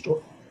 That's a true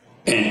story.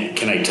 And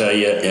can I tell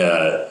you,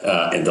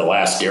 in the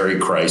last dairy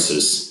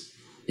crisis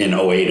in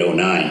 08,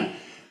 09,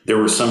 there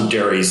were some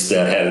dairies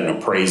that had an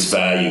appraised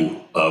value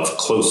of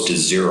close to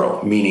zero,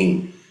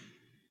 meaning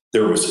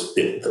there was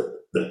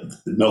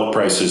the milk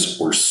prices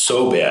were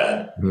so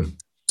bad,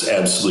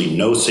 absolutely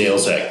no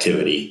sales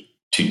activity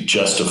to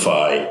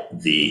justify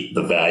the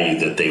value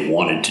that they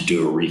wanted to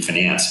do a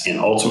refinance.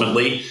 And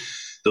ultimately,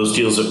 those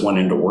deals that went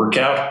into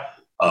workout,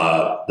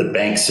 the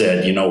bank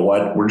said, you know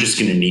what, we're just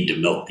going to need to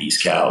milk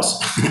these cows.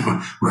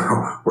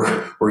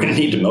 we're going to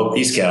need to milk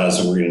these cows,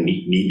 and we're going to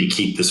need to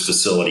keep this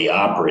facility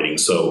operating.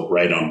 So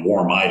right on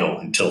warm idle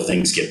until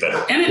things get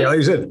better. And like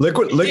you said,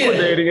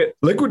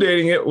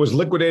 liquidating it was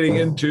liquidating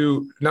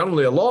into not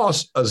only a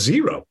loss, a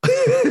zero.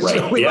 Right.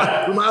 So we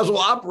might as well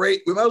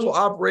operate. We might as well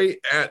operate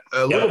at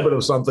a little bit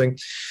of something.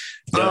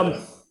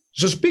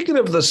 So speaking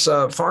of this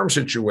farm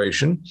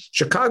situation,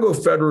 Chicago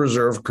Federal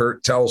Reserve,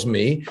 Kurt, tells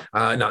me,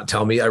 I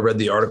read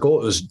the article,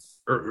 it was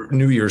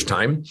New Year's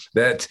time,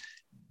 that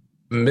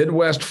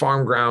Midwest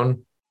farm ground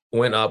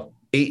went up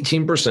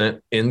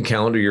 18% in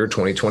calendar year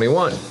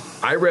 2021.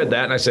 I read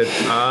that and I said,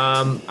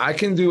 I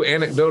can do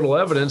anecdotal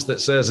evidence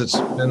that says it's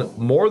been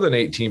more than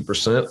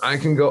 18%. I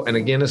can go, and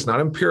again, it's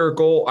not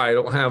empirical. I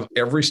don't have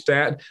every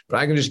stat, but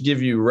I can just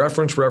give you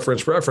reference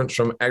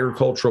from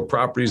agricultural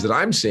properties that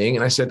I'm seeing.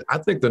 And I said, I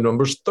think the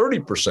number's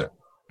 30%.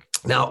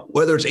 Now,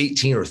 whether it's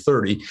 18 or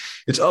 30,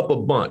 it's up a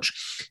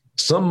bunch.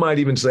 Some might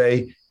even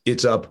say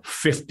it's up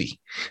 50.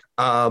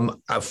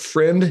 A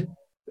friend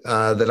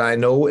that I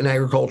know in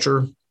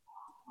agriculture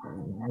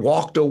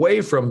walked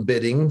away from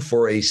bidding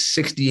for a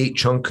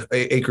 68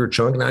 acre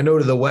chunk. And I know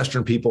to the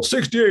Western people,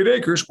 68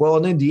 acres. Well,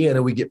 in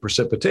Indiana, we get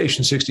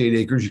precipitation, 68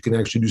 acres, you can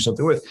actually do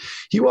something with.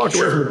 He walked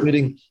away from the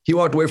bidding. He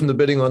walked away from the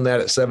bidding on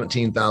that at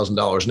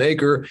 $17,000 an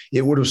acre.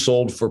 It would have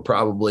sold for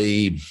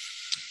probably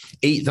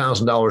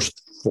 $8,000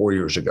 4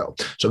 years ago.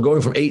 So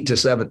going from 8 to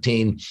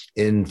 17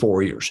 in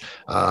 4 years.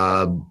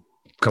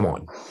 Come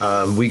on.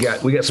 We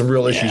got some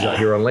real issues out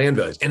here on land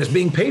values, and it's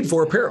being paid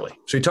for apparently.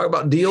 So you talk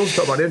about deals,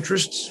 talk about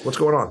interests. What's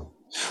going on?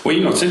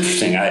 Well, it's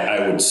interesting.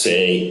 I would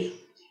say,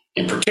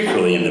 and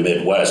particularly in the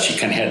Midwest, you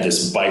kind of had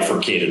this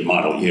bifurcated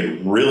model. You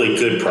had really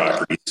good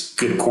properties,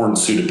 good corn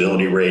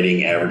suitability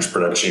rating, average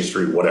production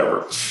history,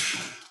 whatever,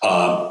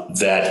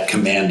 that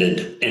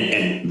commanded,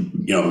 and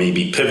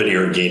maybe pivot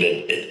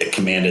irrigated, it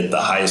commanded the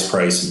highest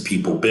price and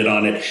people bid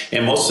on it.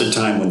 And most of the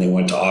time when they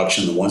went to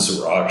auction, the ones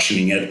that were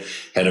auctioning it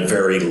had a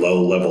very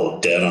low level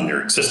of debt on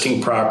their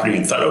existing property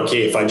and thought,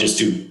 okay, if I just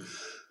do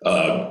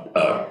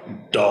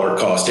dollar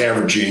cost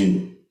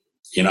averaging,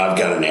 I've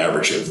got an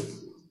average of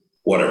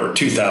whatever,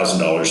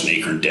 $2,000 an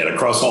acre in debt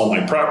across all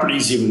my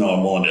properties, even though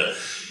I'm willing to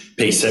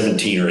pay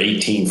 17 or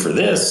 18 for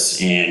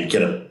this and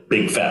get a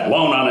big fat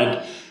loan on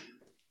it.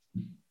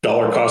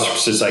 Dollar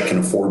cost says I can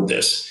afford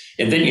this.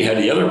 And then you had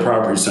the other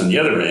properties on the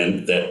other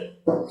end that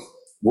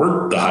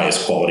were the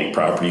highest quality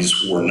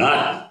properties, were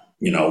not,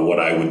 what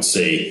I would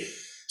say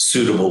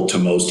suitable to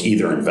most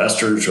either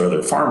investors or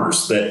other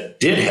farmers, that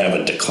did have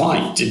a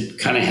decline, did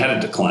kind of had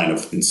a decline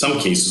of, in some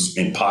cases,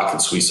 in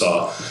pockets, we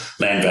saw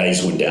land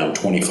values went down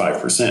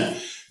 25%.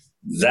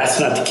 That's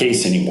not the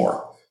case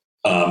anymore.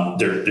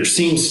 There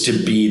seems to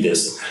be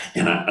this,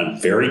 and I'm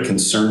very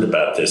concerned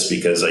about this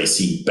because I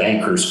see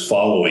bankers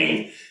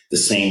following the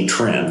same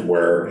trend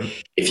where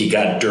if you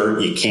got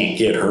dirt, you can't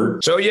get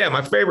hurt. So yeah,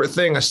 my favorite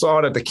thing, I saw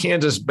it at the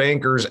Kansas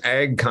Bankers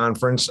Ag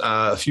Conference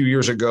a few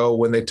years ago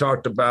when they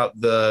talked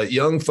about the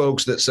young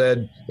folks that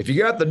said, if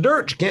you got the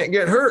dirt, you can't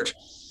get hurt.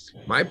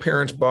 My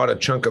parents bought a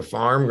chunk of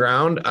farm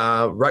ground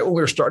right when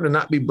we were starting to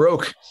not be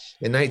broke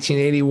in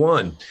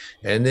 1981.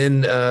 And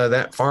then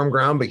that farm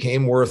ground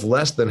became worth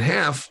less than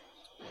half.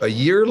 A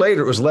year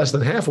later, it was less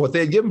than half of what they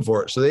had given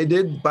for it. So they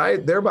did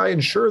thereby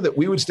ensure that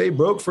we would stay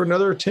broke for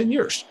another 10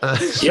 years.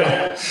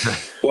 Yeah.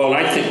 Well,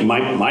 I think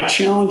my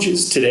challenge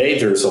is today,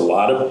 there's a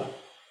lot of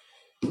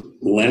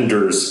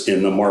lenders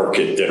in the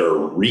market that are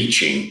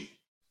reaching.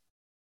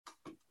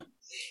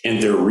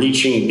 And they're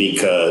reaching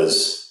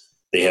because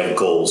they have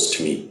goals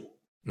to meet.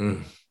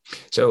 Mm.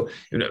 So,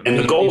 and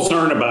the goals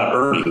aren't about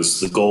earnings.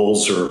 The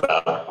goals are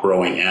about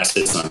growing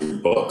assets on your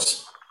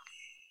books.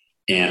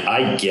 And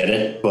I get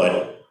it,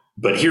 but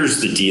here's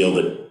the deal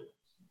that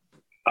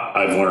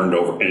I've learned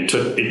over, and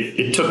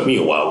it took me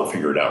a while to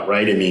figure it out,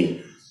 right? I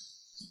mean,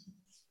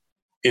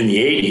 in the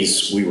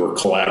 80s, we were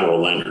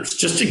collateral lenders,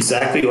 just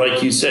exactly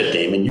like you said,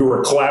 Damon. You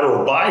were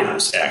collateral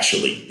buyers,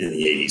 actually, in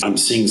the 80s. I'm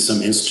seeing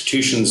some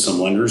institutions, some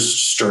lenders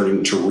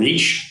starting to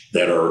reach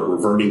that are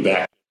reverting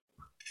back.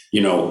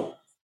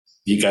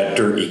 You got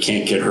dirt, you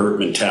can't get hurt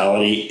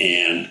mentality.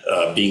 And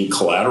being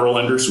collateral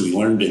lenders, we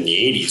learned in the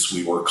 80s,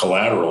 we were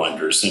collateral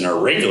lenders. And our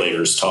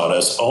regulators taught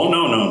us,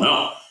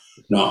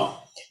 no,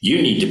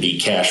 you need to be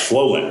cash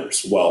flow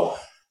lenders. Well,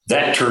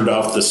 that turned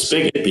off the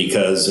spigot,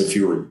 because if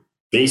you were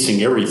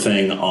basing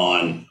everything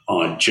on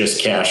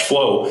just cash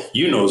flow,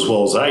 as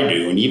well as I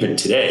do, and even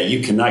today,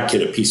 you cannot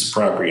get a piece of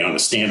property on a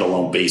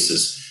standalone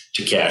basis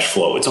to cash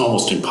flow. It's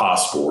almost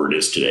impossible where it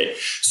is today.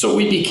 So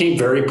we became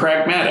very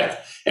pragmatic.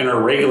 And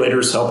our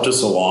regulators helped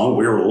us along.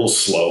 We were a little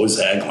slow as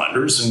ag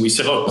lenders. And we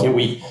said, can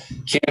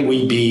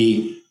we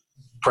be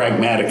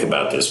pragmatic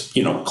about this?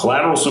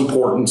 Collateral's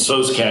important,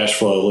 so's cash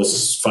flow.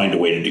 Let's find a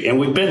way to do it. And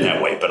we've been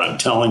that way. But I'm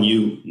telling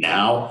you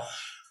now,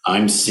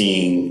 I'm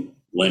seeing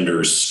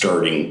lenders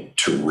starting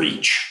to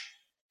reach.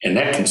 And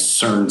that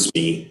concerns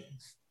me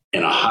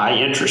in a high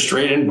interest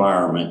rate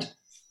environment,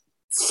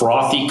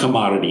 frothy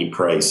commodity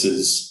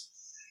prices,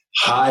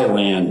 high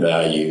land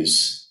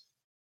values.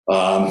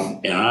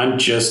 And I'm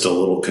just a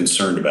little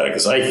concerned about it,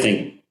 because I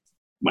think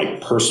my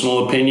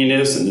personal opinion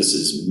is, and this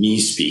is me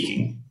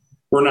speaking,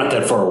 we're not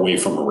that far away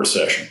from a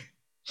recession.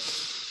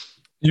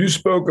 You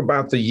spoke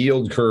about the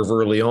yield curve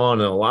early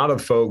on, and a lot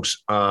of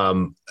folks,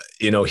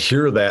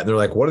 hear that and they're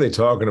like, what are they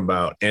talking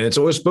about? And it's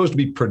always supposed to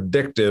be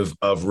predictive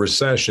of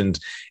recessions.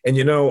 And,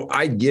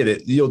 I get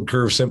it. The yield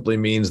curve simply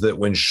means that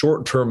when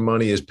short-term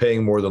money is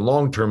paying more than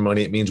long-term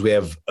money, it means we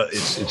have,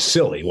 it's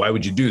silly. Why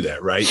would you do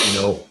that? Right.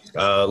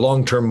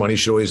 Long-term money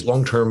should always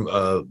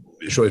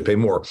pay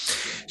more.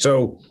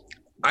 So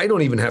I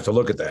don't even have to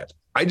look at that.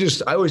 I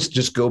always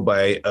just go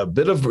by a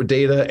bit of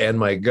data and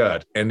my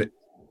gut. And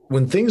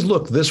when things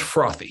look this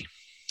frothy,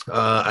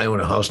 I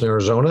own a house in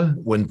Arizona.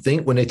 When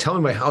they tell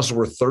me my house is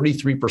worth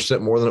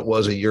 33% more than it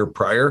was a year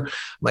prior, I'm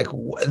like,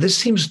 this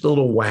seems a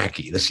little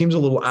wacky. This seems a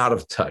little out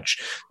of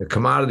touch. The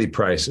commodity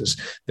prices,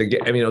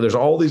 there's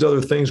all these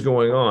other things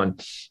going on.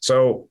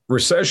 So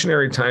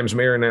recessionary times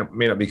may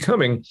not be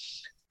coming.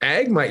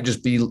 Ag might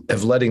just be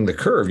letting the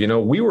curve.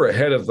 We were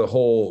ahead of the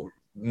whole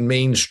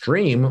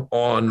mainstream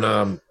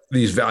on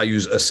these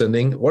values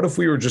ascending. What if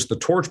we were just the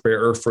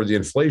torchbearer for the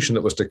inflation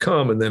that was to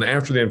come? And then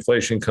after the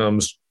inflation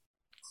comes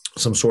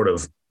some sort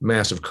of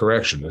massive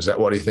correction. Is that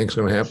what he thinks is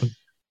going to happen?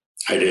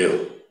 I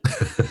do.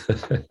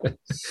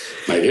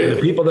 I do. And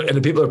the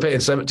people that are paying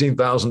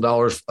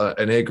 $17,000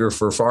 an acre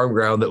for farm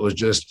ground that was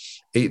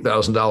just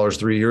 $8,000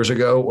 3 years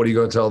ago, what are you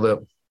going to tell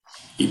them?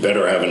 You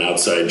better have an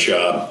outside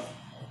job.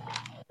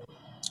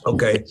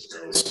 Okay.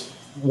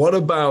 What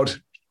about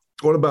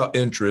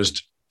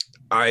interest?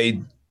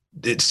 I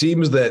it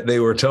seems that they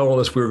were telling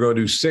us we were going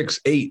to do 6,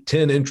 8,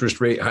 10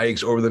 interest rate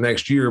hikes over the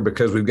next year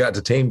because we've got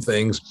to tame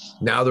things.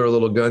 Now they're a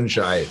little gun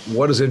shy.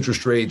 What is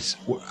interest rates?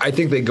 I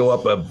think they go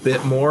up a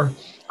bit more.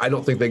 I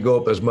don't think they go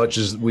up as much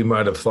as we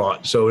might have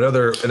thought. So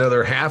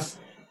another half.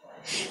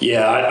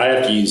 Yeah, I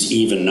have to use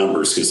even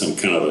numbers because I'm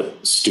kind of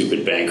a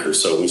stupid banker.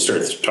 So we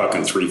start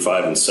talking 3,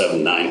 5, and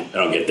 7, 9. I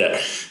don't get that.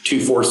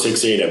 2, 4,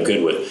 6, 8. I'm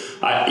good with.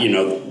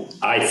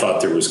 I thought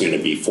there was going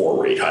to be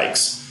 4 rate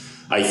hikes.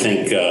 I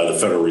think the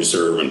Federal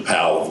Reserve and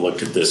Powell have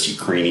looked at this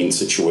Ukrainian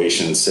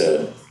situation and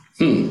said,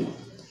 and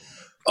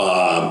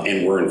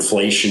we're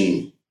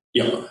inflation.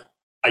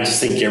 I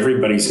just think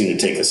everybody's going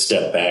to take a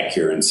step back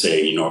here and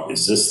say,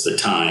 is this the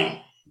time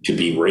to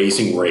be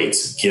raising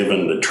rates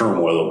given the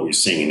turmoil that we're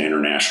seeing in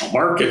international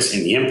markets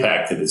and the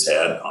impact that it's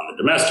had on the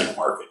domestic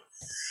market?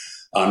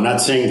 I'm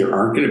not saying there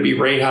aren't going to be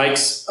rate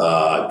hikes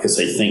because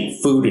I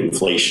think food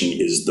inflation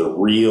is the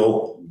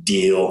real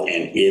deal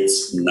and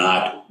it's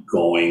not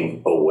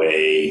going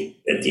away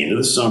at the end of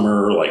the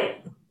summer, like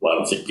a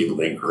lot of people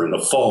think, or in the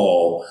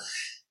fall.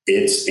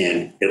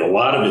 A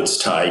lot of it's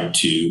tied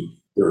to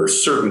there are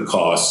certain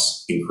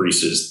cost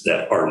increases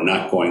that are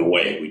not going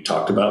away. We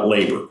talked about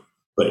labor,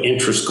 but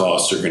interest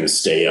costs are going to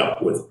stay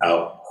up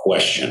without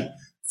question.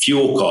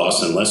 Fuel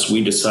costs, unless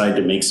we decide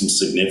to make some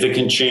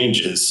significant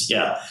changes,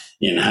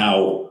 in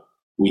how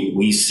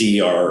we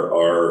see our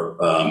oil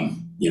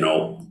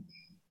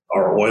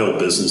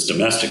business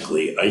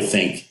domestically, I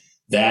think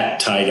that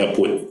tied up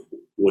with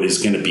what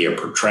is going to be a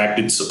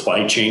protracted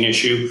supply chain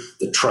issue,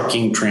 the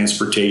trucking,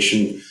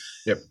 transportation,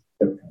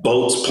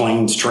 boats,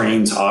 planes,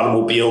 trains,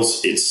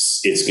 automobiles,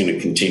 it's going to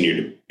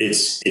continue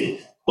to,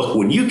 look,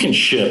 when you can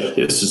ship,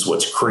 this is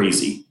what's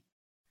crazy.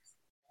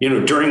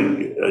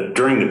 During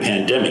the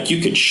pandemic,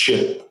 you could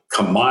ship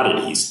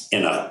commodities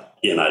in a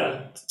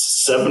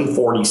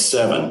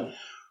 747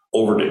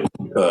 over to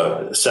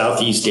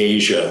Southeast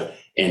Asia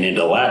and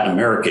into Latin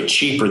America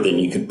cheaper than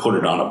you could put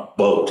it on a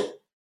boat.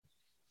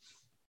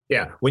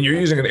 Yeah, when you're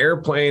using an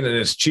airplane and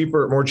it's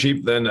more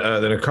cheap than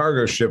a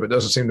cargo ship, it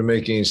doesn't seem to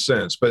make any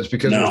sense. But it's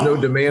because there's no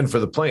demand for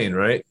the plane,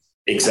 right?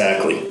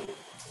 Exactly.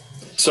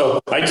 So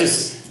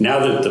now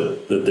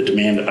that the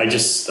demand, I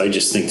just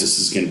think this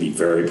is going to be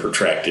very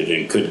protracted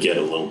and could get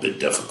a little bit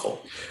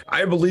difficult.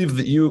 I believe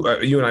that you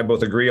and I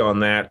both agree on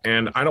that.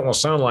 And I don't want to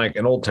sound like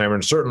an old timer.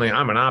 And certainly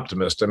I'm an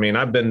optimist. I mean,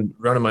 I've been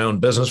running my own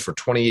business for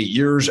 28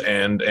 years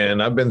and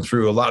I've been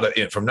through a lot of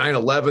it, from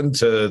 9/11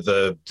 to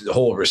the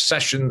whole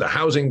recession, the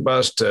housing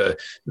bust, to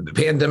the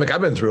pandemic.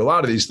 I've been through a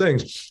lot of these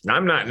things.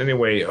 I'm not in any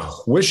way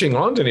wishing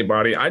on to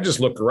anybody. I just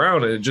look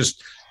around and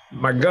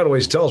my gut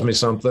always tells me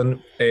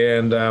something,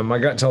 and my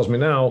gut tells me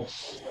now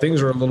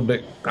things are a little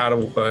bit out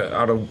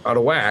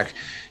of whack,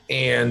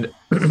 and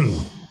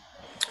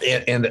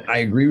and I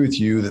agree with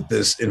you that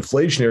this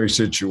inflationary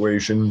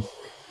situation.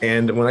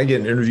 And when I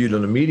get interviewed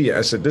on the media,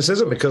 I said this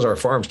isn't because our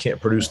farms can't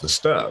produce the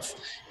stuff;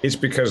 it's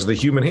because of the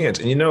human hands.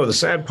 And the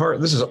sad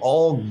part, this is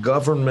all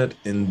government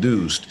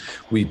induced.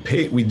 We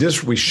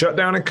shut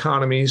down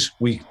economies.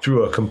 We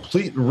threw a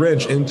complete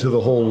wrench into the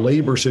whole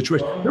labor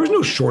situation. There was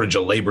no shortage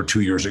of labor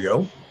 2 years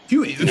ago.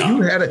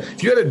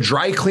 If you had a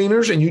dry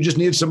cleaners and you just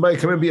needed somebody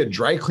to come and be a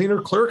dry cleaner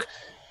clerk,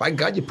 by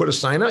God, you put a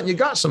sign out and you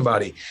got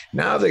somebody.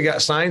 Now they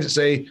got signs that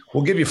say,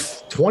 we'll give you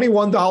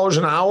 $21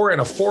 an hour and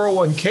a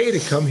 401k to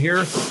come here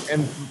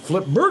and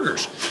flip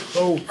burgers.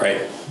 So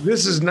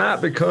This is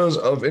not because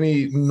of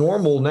any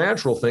normal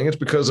natural thing. It's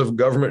because of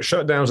government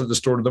shutdowns that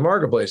distorted the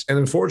marketplace. And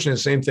unfortunately,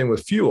 the same thing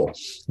with fuel.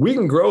 We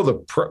can grow the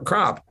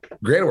crop.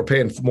 Granted, we're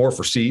paying more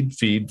for seed,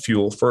 feed,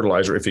 fuel,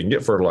 fertilizer, if you can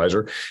get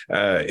fertilizer,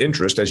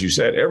 interest, as you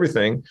said,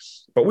 everything.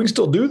 But we can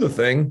still do the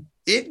thing.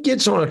 It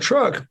gets on a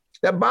truck.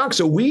 That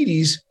box of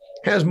Wheaties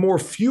has more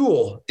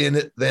fuel in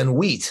it than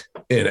wheat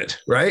in it,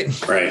 right?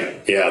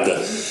 Right. Yeah.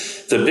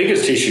 The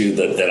biggest issue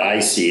that I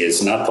see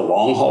is not the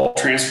long haul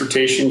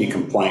transportation. You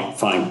can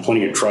find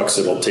plenty of trucks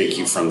that'll take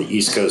you from the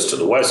East Coast to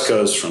the West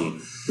Coast,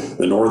 from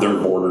the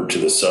northern border to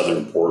the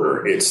southern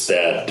border. It's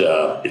that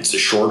it's a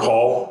short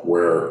haul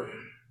where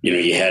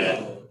you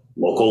had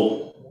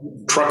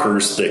local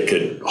truckers that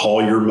could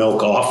haul your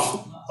milk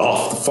off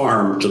the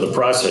farm to the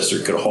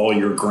processor, could haul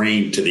your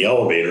grain to the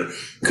elevator,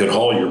 could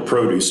haul your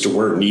produce to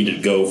where it needed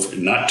to go,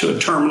 not to a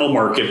terminal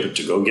market, but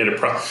to go get it.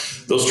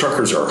 Those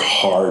truckers are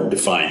hard to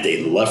find.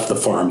 They left the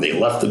farm, they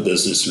left the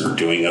business, and are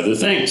doing other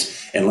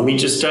things. And let me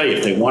just tell you,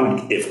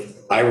 if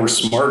I were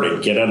smart,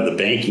 I'd get out of the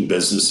banking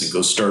business and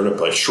go start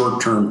up a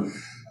short-term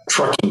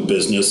trucking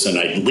business, and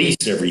I'd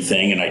lease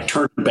everything, and I'd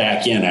turn it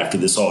back in after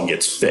this all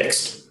gets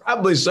fixed.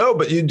 Probably so,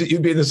 but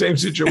you'd be in the same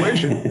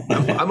situation.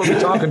 I'm going to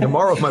be talking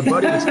tomorrow with my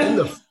buddy that's in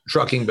the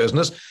trucking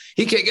business.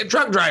 He can't get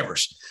truck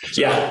drivers.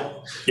 So, yeah,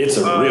 it's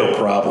a real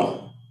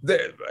problem.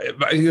 I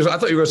thought you were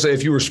going to say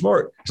if you were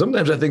smart.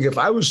 Sometimes I think if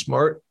I was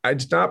smart,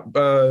 I'd stop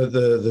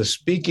the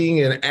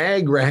speaking and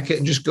ag racket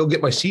and just go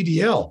get my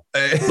CDL.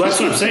 That's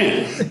what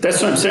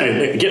I'm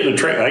saying. Getting the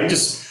track.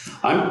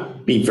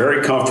 I'm be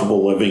very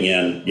comfortable living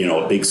in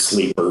a big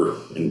sleeper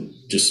and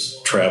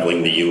just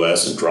traveling the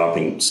U.S. and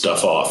dropping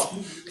stuff off.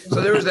 So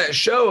there was that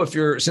show,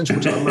 since we're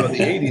talking about the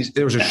 80s,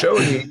 there was a show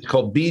in the 80s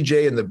called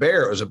BJ and the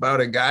Bear. It was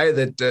about a guy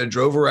that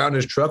drove around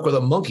his truck with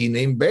a monkey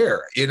named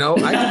Bear.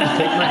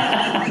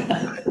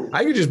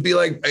 I could just be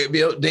like,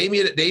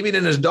 Damien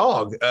and his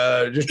dog,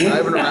 just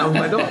driving around with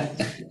my dog.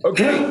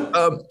 Okay.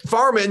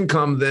 Farm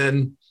income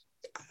then,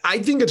 I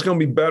think it's going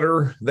to be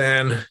better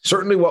than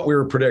certainly what we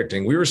were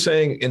predicting. We were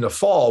saying in the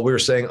fall,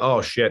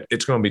 oh shit,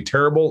 it's going to be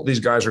terrible.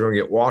 These guys are going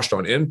to get washed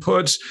on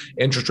inputs.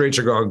 Interest rates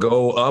are going to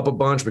go up a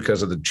bunch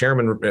because of the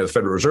chairman of the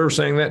Federal Reserve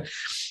saying that.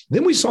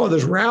 Then we saw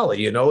this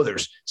rally,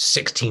 there's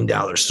 $16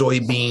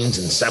 soybeans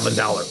and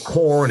 $7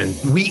 corn and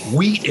wheat.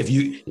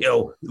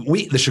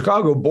 Wheat, the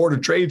Chicago Board of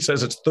Trade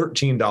says it's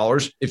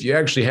 $13. If you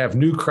actually have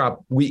new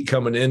crop wheat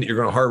coming in, you're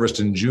going to harvest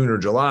in June or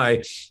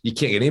July. You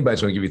can't get anybody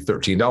that's going to give you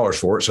 $13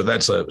 for it. So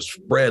that's a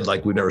spread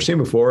like we've never seen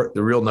before.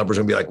 The real number is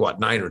going to be like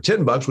 $9 or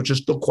 $10, which is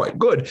still quite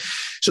good.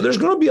 So there's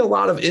going to be a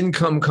lot of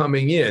income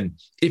coming in.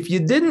 If you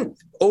didn't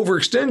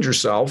overextend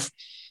yourself,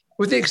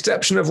 with the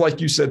exception of, like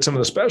you said, some of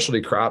the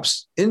specialty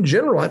crops, in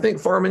general, I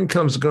think farm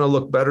income is going to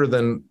look better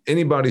than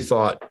anybody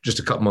thought just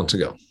a couple months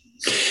ago.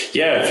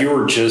 Yeah, if you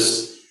were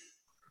just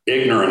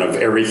ignorant of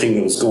everything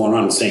that was going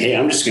on and saying, hey,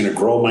 I'm just going to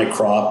grow my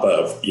crop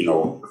of,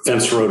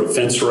 fence row to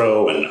fence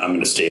row, and I'm going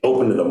to stay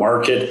open to the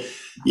market,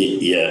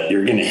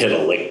 you're going to hit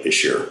a lick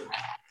this year.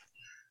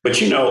 But,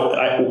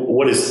 I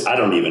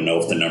don't even know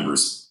if the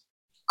number's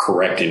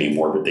correct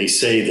anymore, but they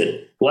say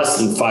that less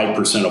than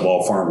 5% of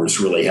all farmers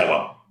really have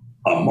a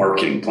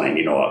marketing plan,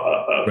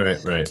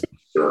 right.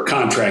 Or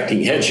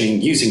contracting,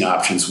 hedging, using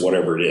options,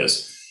 whatever it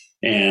is.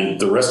 And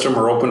the rest of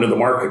them are open to the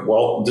market.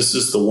 Well, this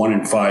is the 1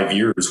 in 5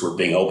 years where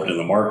being open to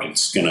the market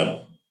is going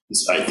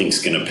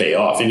to pay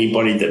off.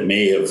 Anybody that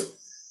may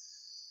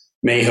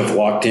have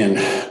locked in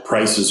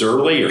prices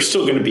early are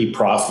still going to be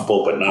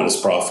profitable, but not as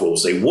profitable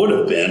as they would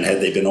have been had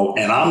they been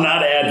open. And I'm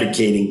not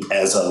advocating,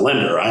 as a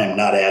lender, I am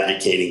not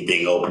advocating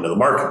being open to the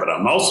market, but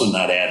I'm also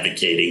not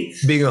advocating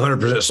being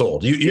 100%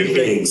 sold.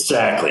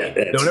 Exactly.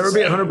 Don't ever be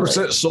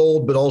 100%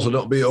 sold, but also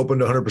don't be open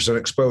to 100%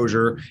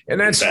 exposure.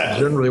 And that's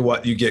generally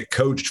what you get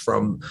coached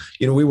from.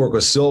 We work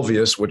with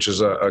Sylvius, which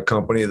is a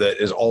company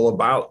that is all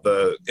about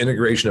the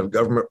integration of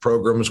government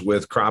programs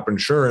with crop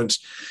insurance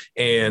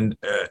and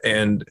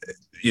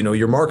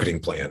your marketing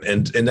plan.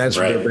 And that's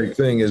right. The big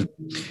thing is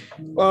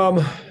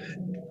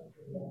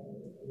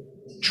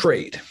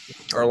trade,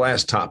 our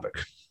last topic.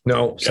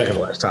 No, second to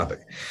last topic.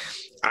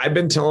 I've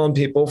been telling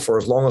people for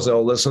as long as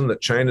they'll listen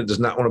that China does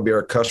not want to be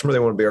our customer. They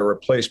want to be our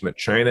replacement.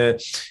 China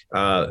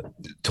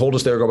told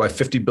us they were going to buy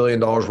 $50 billion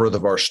worth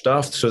of our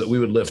stuff so that we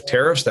would lift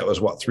tariffs. That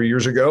was 3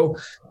 years ago.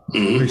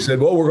 Mm-hmm. We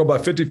said, well, we're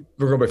going to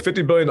buy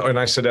 $50 billion. And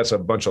I said, that's a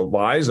bunch of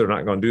lies. They're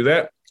not going to do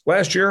that.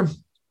 Last year,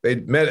 they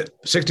met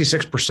at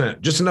 66%,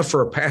 just enough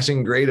for a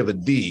passing grade of a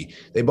D.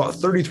 They bought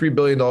 $33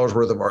 billion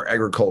worth of our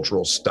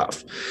agricultural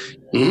stuff.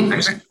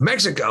 Mm-hmm.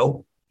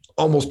 Mexico,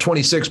 almost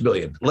 $26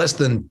 billion, less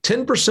than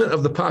 10%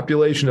 of the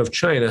population of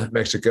China,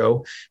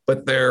 Mexico,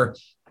 but they're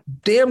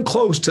damn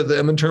close to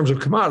them in terms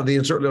of commodity,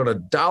 and certainly on a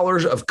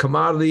dollars of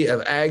commodity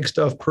of ag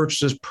stuff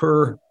purchases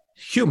per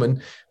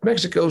human,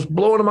 Mexico's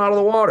blowing them out of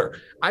the water.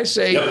 I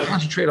say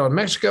concentrate on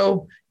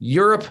Mexico,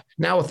 Europe,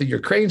 now with the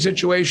Ukraine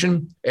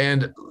situation,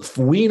 and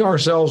wean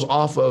ourselves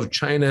off of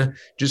China,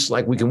 just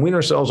like we can wean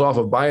ourselves off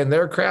of buying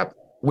their crap,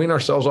 wean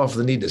ourselves off of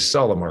the need to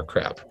sell them our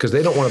crap, because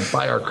they don't want to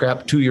buy our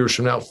crap 2 years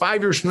from now.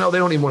 5 years from now, they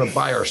don't even want to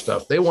buy our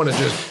stuff. They want to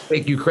just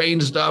make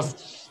Ukraine stuff.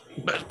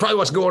 That's probably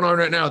what's going on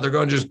right now. They're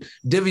going to just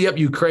divvy up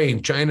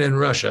Ukraine, China, and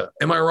Russia.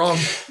 Am I wrong?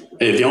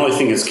 The only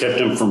thing that's kept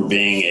them from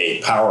being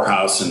a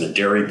powerhouse in the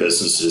dairy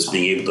business is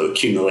being able to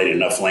accumulate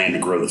enough land to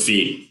grow the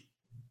feed.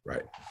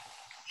 Right.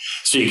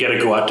 So you got to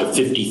go out to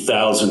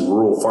 50,000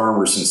 rural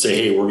farmers and say,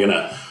 hey, we're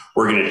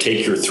gonna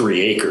take your 3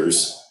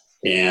 acres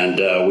and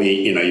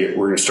we're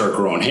going to start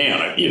growing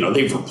ham.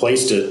 They've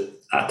replaced it.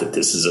 Not that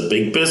this is a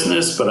big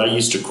business, but I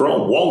used to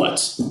grow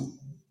walnuts.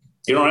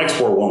 You don't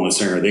export walnuts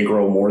here. They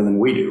grow more than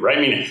we do,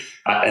 right?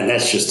 And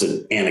that's just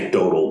an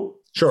anecdotal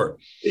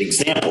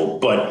example.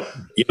 But,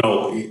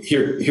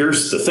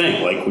 here's the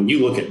thing. Like when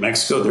you look at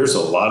Mexico, there's a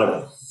lot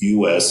of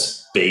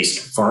U.S.-based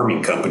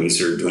farming companies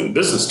that are doing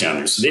business down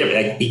there. So they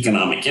have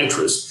economic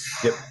interests.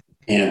 Yep.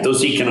 And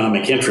those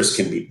economic interests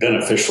can be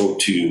beneficial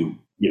to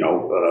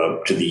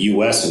the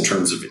U.S. in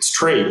terms of its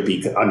trade.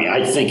 Because,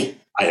 I think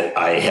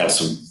I have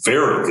some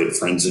very good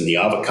friends in the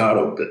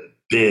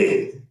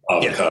big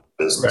avocado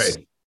business.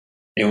 Right.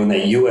 And when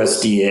the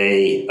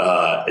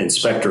USDA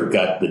inspector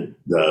got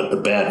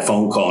the bad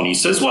phone call, and he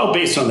says, well,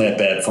 based on that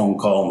bad phone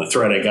call and the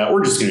threat I got,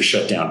 we're just going to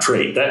shut down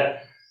trade.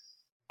 That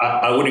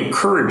I would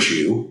encourage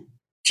you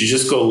to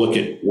just go look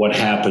at what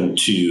happened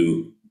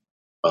to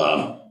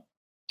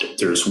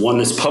there's one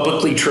that's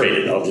publicly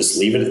traded. I'll just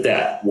leave it at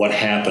that. What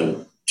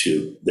happened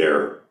to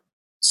their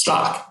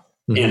stock?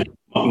 Mm-hmm.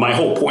 And my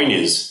whole point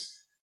is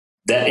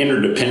that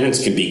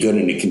interdependence can be good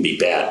and it can be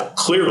bad. But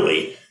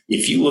clearly,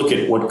 if you look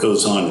at what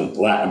goes on in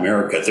Latin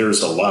America,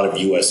 there's a lot of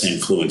U.S.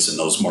 influence in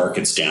those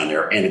markets down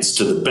there, and it's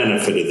to the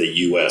benefit of the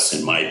U.S.,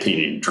 in my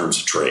opinion, in terms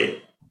of trade.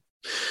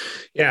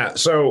 Yeah.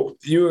 So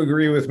you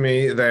agree with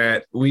me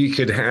that we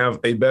could have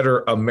a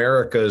better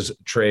America's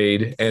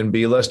trade and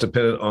be less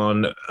dependent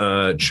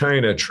on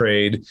China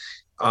trade.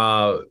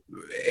 And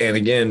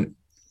again,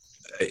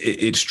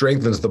 it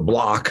strengthens the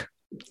block.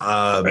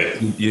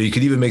 Right. You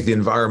could even make the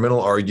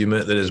environmental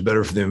argument that it's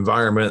better for the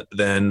environment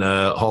than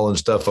hauling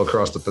stuff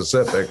across the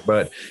Pacific.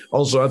 But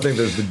also, I think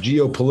there's the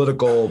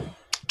geopolitical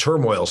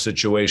turmoil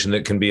situation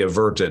that can be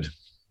averted.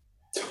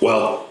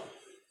 Well,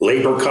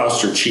 labor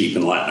costs are cheap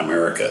in Latin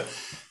America.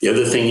 The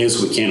other thing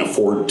is we can't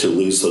afford to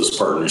lose those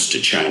partners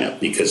to China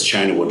because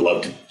China would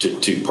love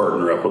to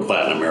partner up with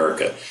Latin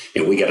America.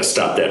 And we got to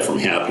stop that from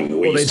happening.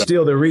 Well, they'd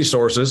steal their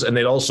resources, and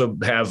they'd also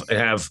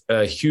have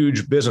a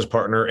huge business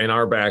partner in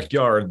our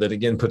backyard that,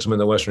 again, puts them in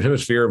the Western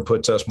Hemisphere and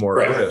puts us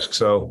more at risk.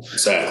 So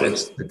exactly,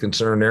 that's the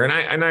concern there.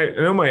 And I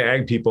know my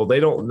ag people, they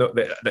don't know,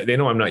 they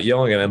know I'm not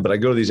yelling at them, but I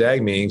go to these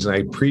ag meetings and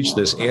I preach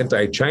this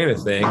anti-China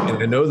thing.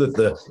 And I know that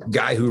the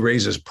guy who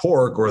raises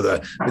pork or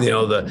they're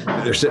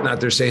sitting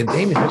out there saying,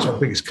 Damien, that's our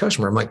biggest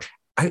customer. I'm like,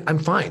 I'm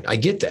fine. I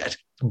get that.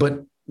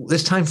 But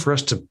it's time for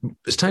us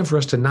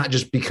to not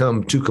just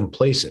become too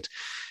complacent.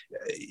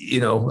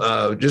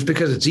 Just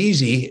because it's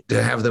easy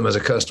to have them as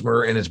a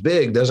customer and it's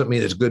big doesn't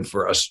mean it's good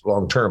for us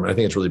long term. And I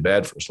think it's really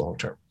bad for us long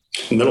term.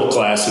 Middle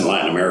class in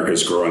Latin America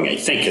is growing, I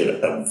think, at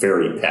a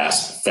very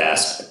fast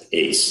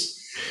pace.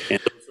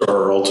 And those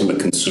are our ultimate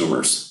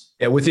consumers.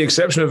 Yeah, with the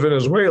exception of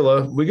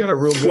Venezuela, we got a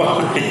real good. Well,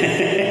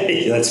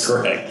 that's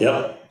correct.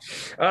 Yep.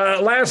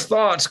 Last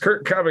thoughts,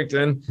 Kirk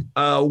Covington,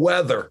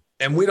 weather.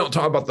 And we don't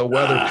talk about the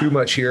weather too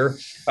much here.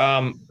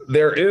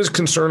 There is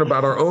concern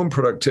about our own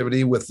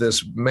productivity with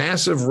this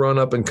massive run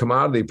up in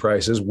commodity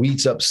prices.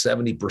 Wheat's up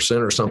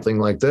 70% or something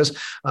like this,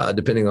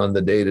 depending on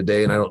the day to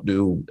day. And I don't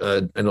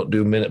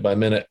do minute by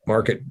minute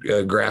market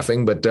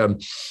graphing, but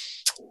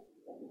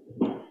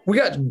we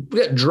got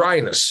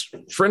dryness.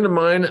 A friend of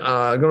mine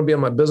going to be on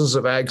my Business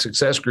of Ag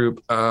Success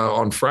group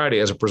on Friday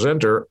as a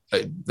presenter.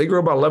 They grow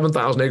about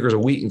 11,000 acres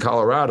of wheat in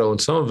Colorado, and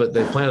some of it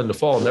they planted in the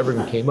fall never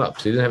even came up.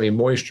 So they didn't have any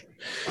moisture.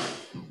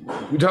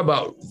 We talk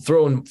about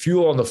throwing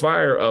fuel on the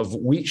fire of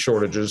wheat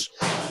shortages.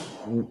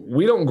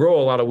 We don't grow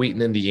a lot of wheat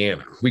in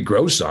Indiana. We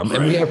grow some,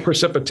 and we have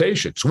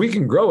precipitation, so we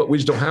can grow it. We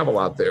just don't have a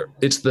lot there.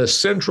 It's the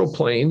Central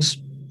Plains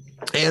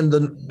and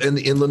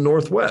in the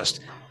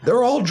Northwest.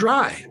 They're all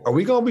dry. Are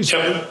we going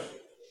to be?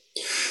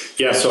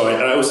 Yeah, so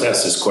I was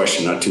asked this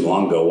question not too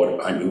long ago.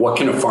 What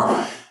can a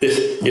farmer?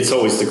 It's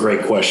always the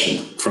great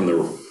question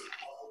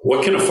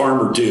what can a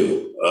farmer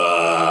do?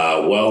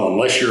 Well,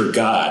 unless you're a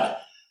god,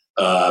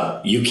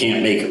 you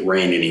can't make it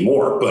rain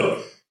anymore. But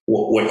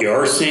what you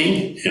are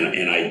seeing,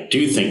 and I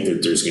do think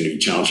that there's going to be a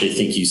challenge. I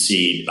think you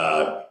see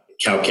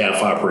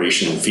cow-calf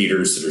operation and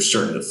feeders that are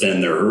starting to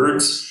thin their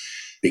herds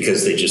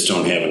because they just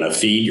don't have enough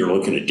feed. You're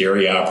looking at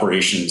dairy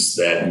operations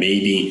that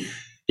maybe,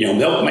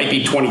 milk might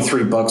be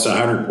 $23 a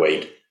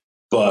hundredweight.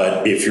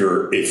 But if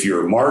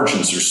your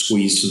margins are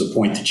squeezed to the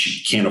point that you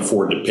can't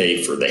afford to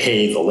pay for the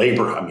hay, the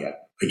labor,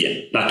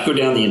 again, not to go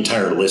down the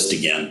entire list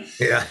again.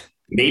 Yeah.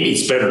 Maybe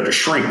it's better to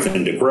shrink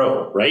than to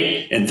grow,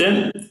 right? And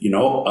then,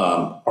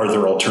 are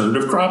there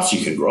alternative crops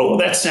you can grow? Well,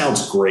 that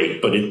sounds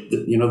great, but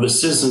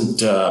this isn't,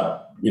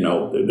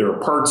 there are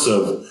parts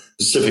of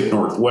Pacific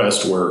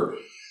Northwest where,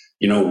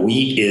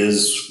 wheat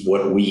is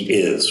what wheat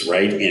is,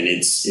 right? And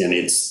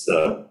it's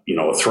a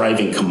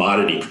thriving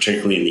commodity,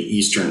 particularly in the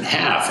eastern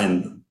half.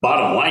 And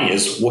bottom line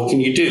is, what can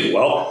you do?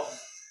 Well,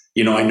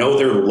 I know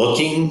they're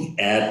looking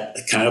at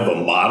kind of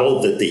a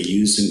model that they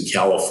use in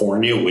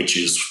California, which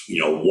is,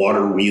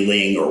 water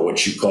wheeling, or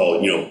what you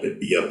call,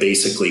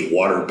 basically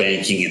water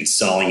banking and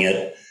selling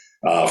it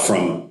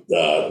from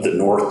the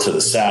north to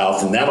the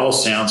south. And that all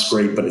sounds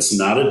great, but it's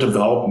not a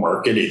developed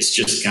market. It's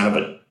just kind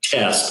of a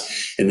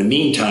test. In the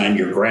meantime,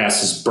 your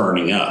grass is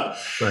burning up.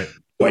 Right.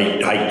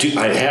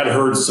 I had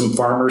heard some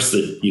farmers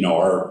that,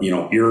 are,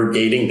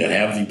 irrigating, that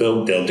have the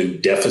ability, they'll do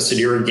deficit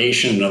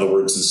irrigation. In other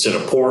words, instead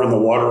of pouring the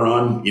water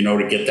on,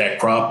 to get that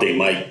crop, they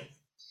might,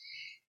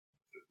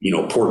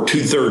 pour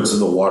 2/3 of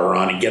the water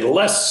on and get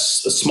a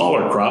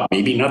smaller crop,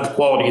 maybe not the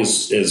quality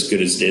as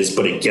good as it is,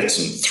 but it gets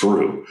them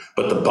through.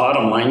 But the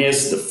bottom line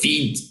is the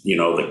feed,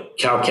 the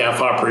cow-calf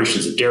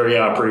operations, the dairy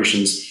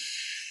operations,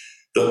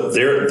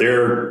 they're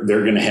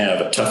going to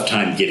have a tough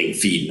time getting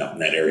feed up in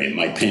that area, in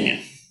my opinion.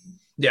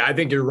 Yeah, I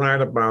think you're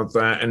right about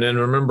that. And then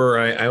remember,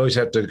 I always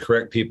have to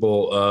correct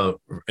people,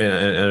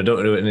 and I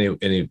don't do it in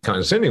any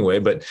condescending way,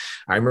 but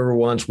I remember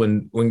once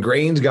when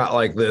grains got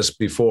like this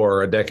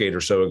before, a decade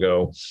or so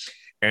ago,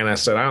 and I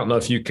said, I don't know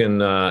if you can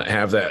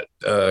have that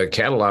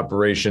cattle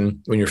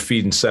operation when you're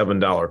feeding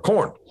 $7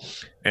 corn.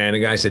 And the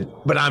guy said,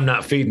 but I'm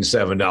not feeding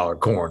 $7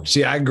 corn.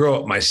 See, I grow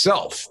it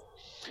myself.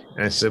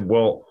 And I said,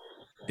 well,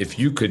 if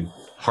you could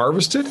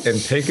harvest it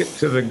and take it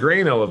to the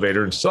grain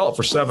elevator and sell it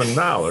for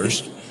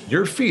 $7,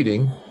 you're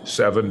feeding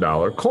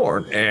 $7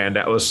 corn. And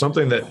that was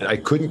something that I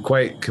couldn't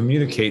quite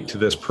communicate to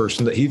this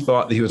person, that he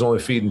thought that he was only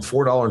feeding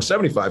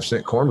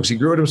 $4.75 corn because he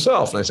grew it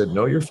himself. And I said,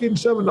 no, you're feeding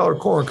 $7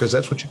 corn because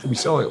that's what you could be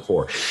selling it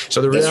for.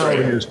 So the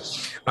reality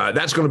is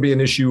that's going to be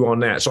an issue on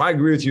that. So I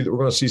agree with you that we're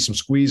going to see some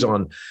squeeze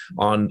on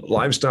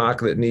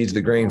livestock that needs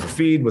the grain for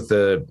feed with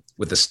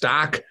the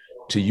stock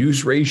to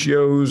use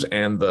ratios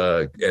and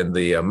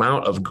the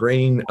amount of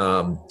grain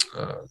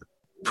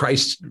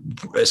price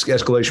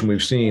escalation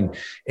we've seen.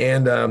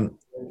 And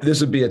this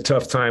would be a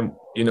tough time.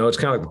 It's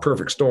kind of like the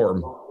perfect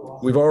storm.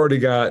 We've already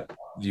got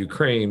the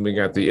Ukraine, we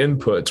got the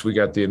inputs, we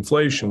got the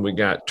inflation, we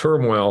got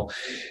turmoil.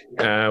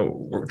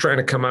 We're trying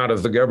to come out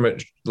of the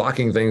government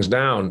locking things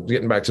down,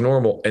 getting back to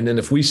normal. And then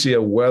if we see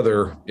a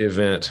weather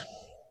event,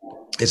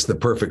 it's the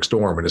perfect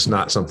storm, and it's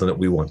not something that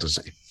we want to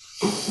see.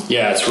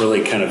 Yeah, it's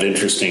really kind of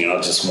interesting.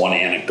 I'll just one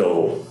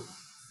anecdotal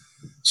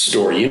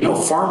story.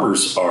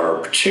 Farmers are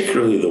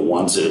particularly the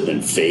ones that have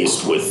been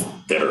faced with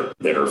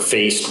that are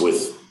faced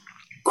with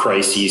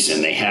crises,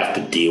 and they have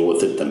to deal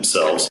with it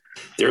themselves.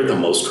 They're the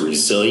most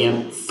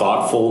resilient,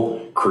 thoughtful,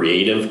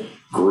 creative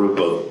group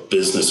of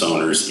business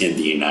owners in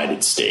the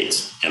United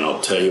States. And I'll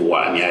tell you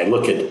why. I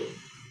look at,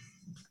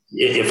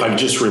 if I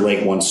just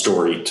relate one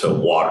story to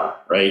water,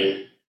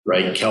 right?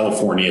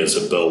 California is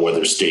a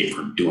bellwether state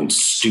for doing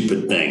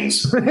stupid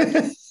things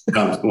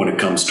when it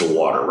comes to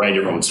water, right?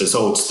 Everyone says,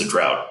 oh, it's the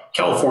drought.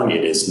 California,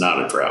 it is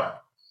not a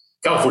drought.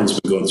 California's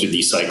been going through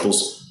these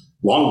cycles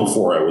long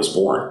before I was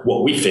born.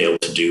 What we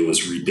failed to do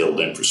was rebuild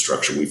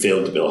infrastructure. We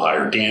failed to build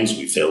higher dams.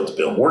 We failed to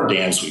build more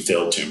dams. We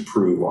failed to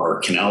improve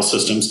our canal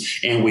systems.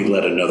 And we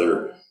let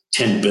another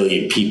 10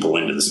 billion people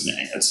into this.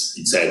 That's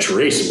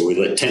exaggeration, but we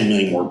let 10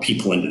 million more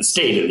people into the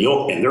state,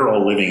 and they're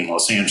all living in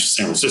Los Angeles,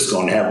 San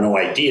Francisco, and have no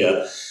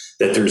idea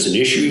that there's an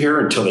issue here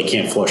until they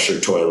can't flush their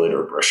toilet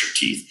or brush their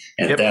teeth.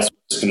 And that's what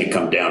it's going to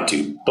come down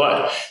to.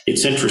 But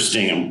it's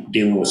interesting. I'm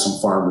dealing with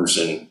some farmers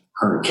in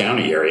Kern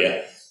County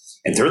area,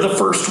 and they're the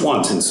first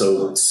ones. And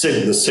so the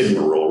SGMA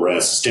rule,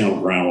 right?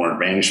 Sustainable Groundwater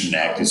Management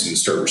Act, is going to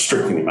start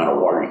restricting the amount of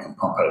water you can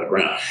pump out of the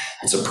ground.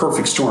 It's a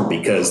perfect storm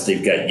because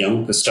they've got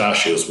young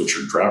pistachios, which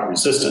are drought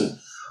resistant.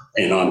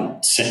 And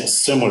on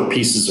similar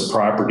pieces of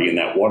property in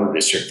that water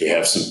district, they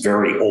have some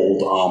very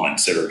old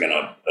almonds that are going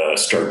to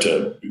start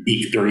to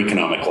their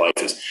economic life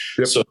is.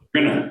 Yep. So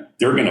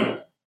they're going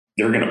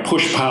to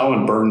push pile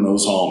and burn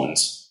those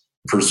almonds,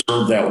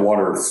 preserve that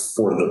water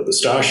for the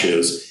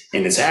pistachios,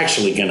 and it's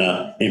actually going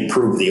to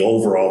improve the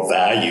overall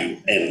value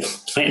and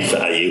plant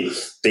value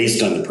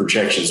based on the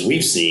projections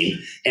we've seen.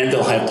 And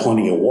they'll have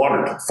plenty of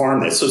water to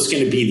farm that. So it's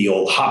going to be the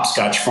old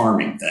hopscotch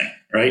farming thing,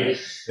 right?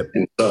 Yep.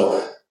 And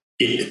so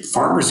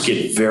farmers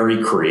get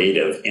very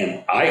creative.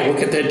 And I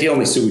look at that deal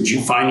and they say, would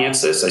you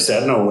finance this? I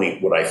said, not only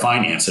would I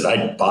finance it,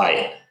 I'd buy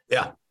it.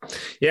 Yeah.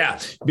 Yeah.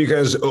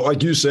 Because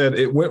like you said,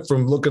 it went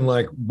from looking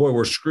like, boy,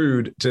 we're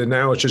screwed, to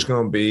now it's just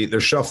going to be,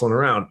 they're shuffling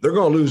around. They're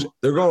going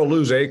to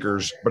lose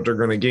acres, but they're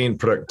going to gain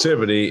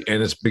productivity.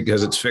 And it's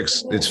because it's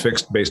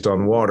fixed based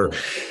on water.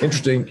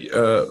 Interesting.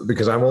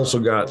 Because I've also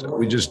got,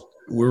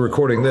 we're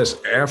recording this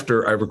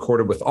after I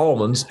recorded with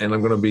almonds, and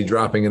I'm going to be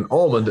dropping an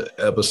almond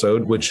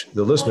episode, which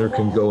the listener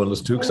can go and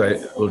listen to because I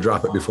will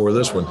drop it before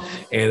this one.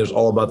 And it's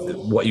all about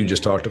what you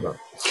just talked about.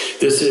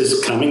 This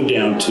is coming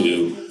down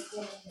to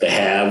the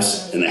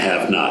haves and the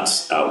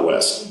have-nots out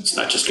west. It's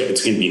not just,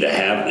 it's going to be the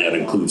have, and that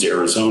includes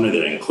Arizona,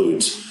 that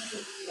includes,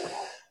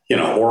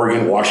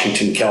 Oregon,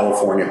 Washington,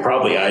 California,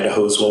 probably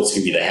Idaho as well. It's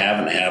going to be the have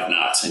and the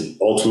have-nots. And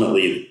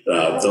ultimately,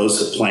 those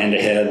that planned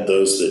ahead,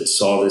 those that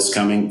saw this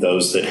coming,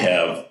 those that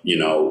have,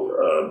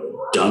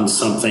 done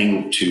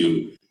something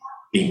to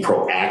be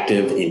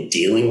proactive in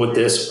dealing with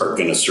this are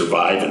going to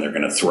survive, and they're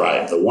going to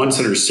thrive. The ones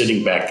that are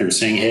sitting back there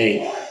saying,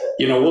 hey,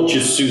 we'll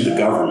just sue the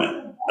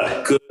government.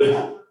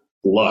 Good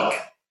luck.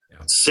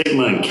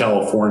 SGMA in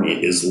California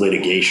is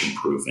litigation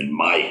proof, in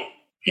my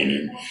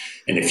opinion.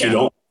 And if you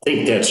don't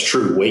think that's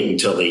true, wait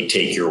until they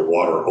take your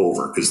water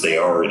over, because they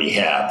already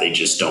have. They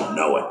just don't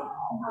know it.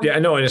 Yeah, I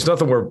know, and it's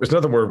nothing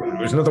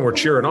we're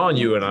cheering on,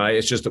 you and I.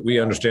 It's just that we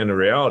understand the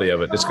reality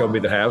of it. It's going to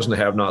be the haves and the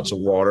have-nots of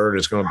water, and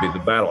it's going to be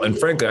the battle. And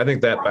frankly, I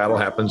think that battle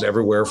happens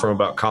everywhere from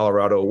about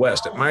Colorado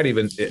west. It might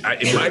even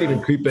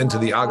creep into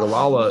the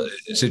Ogallala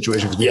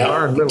situation.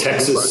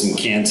 Texas and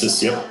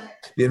Kansas. Yep.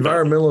 The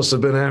environmentalists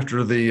have been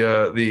after the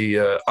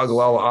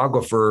Ogallala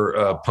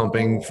aquifer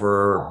pumping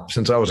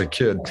since I was a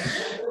kid.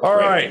 All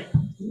right.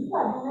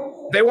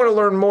 They want to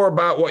learn more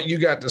about what you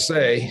got to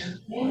say.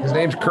 His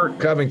name's Kurt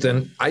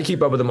Covington. I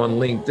keep up with him on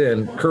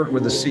LinkedIn. Kurt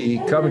with a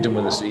C, Covington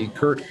with a C.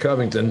 Kurt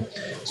Covington,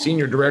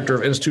 Senior Director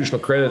of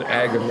Institutional Credit,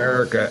 Ag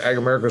America. Ag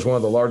America is one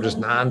of the largest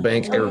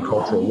non-bank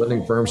agricultural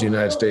lending firms in the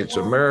United States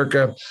of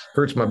America.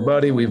 Kurt's my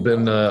buddy. We've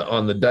been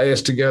on the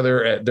dais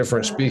together at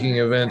different speaking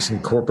events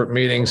and corporate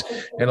meetings.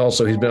 And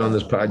also he's been on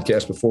this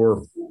podcast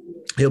before.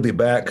 He'll be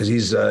back because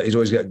he's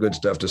always got good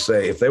stuff to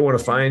say. If they want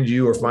to find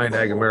you or find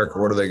Ag America,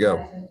 where do they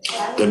go?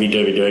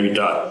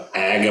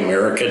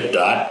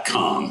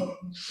 www.agamerica.com.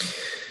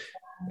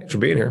 Thanks for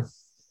being here.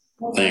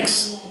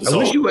 Thanks.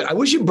 I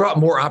wish you brought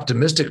more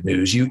optimistic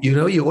news. You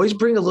always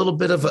bring a little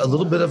bit of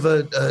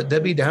a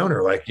Debbie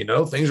Downer, like,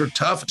 things are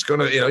tough. It's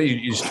gonna,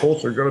 you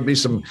told there are gonna be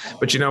some,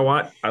 but you know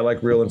what? I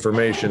like real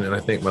information, and I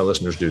think my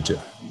listeners do too.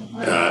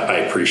 I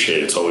appreciate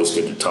it. It's always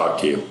good to talk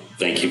to you.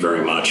 Thank you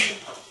very much.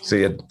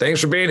 See you.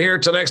 Thanks for being here.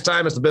 Till next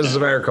time, it's the Business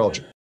of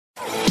Agriculture.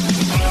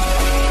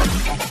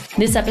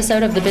 This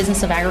episode of The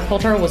Business of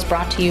Agriculture was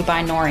brought to you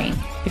by Nori.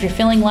 If you're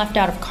feeling left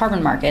out of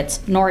carbon markets,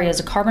 Nori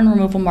is a carbon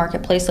removal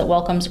marketplace that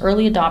welcomes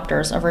early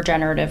adopters of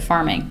regenerative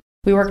farming.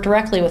 We work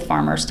directly with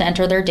farmers to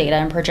enter their data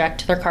and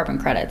project their carbon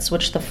credits,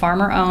 which the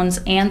farmer owns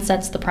and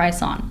sets the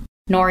price on.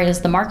 Nori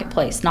is the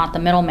marketplace, not the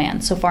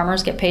middleman, so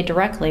farmers get paid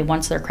directly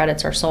once their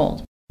credits are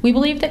sold. We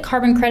believe that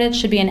carbon credits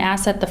should be an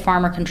asset the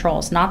farmer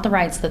controls, not the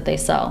rights that they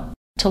sell.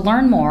 To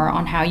learn more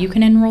on how you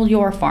can enroll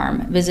your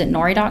farm, visit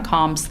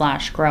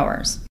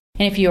nori.com/growers.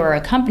 And if you are a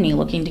company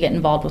looking to get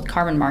involved with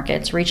carbon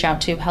markets, reach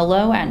out to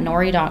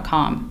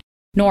hello@nori.com.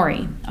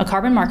 Nori, a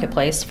carbon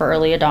marketplace for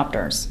early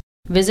adopters.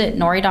 Visit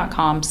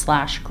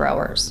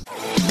nori.com/growers.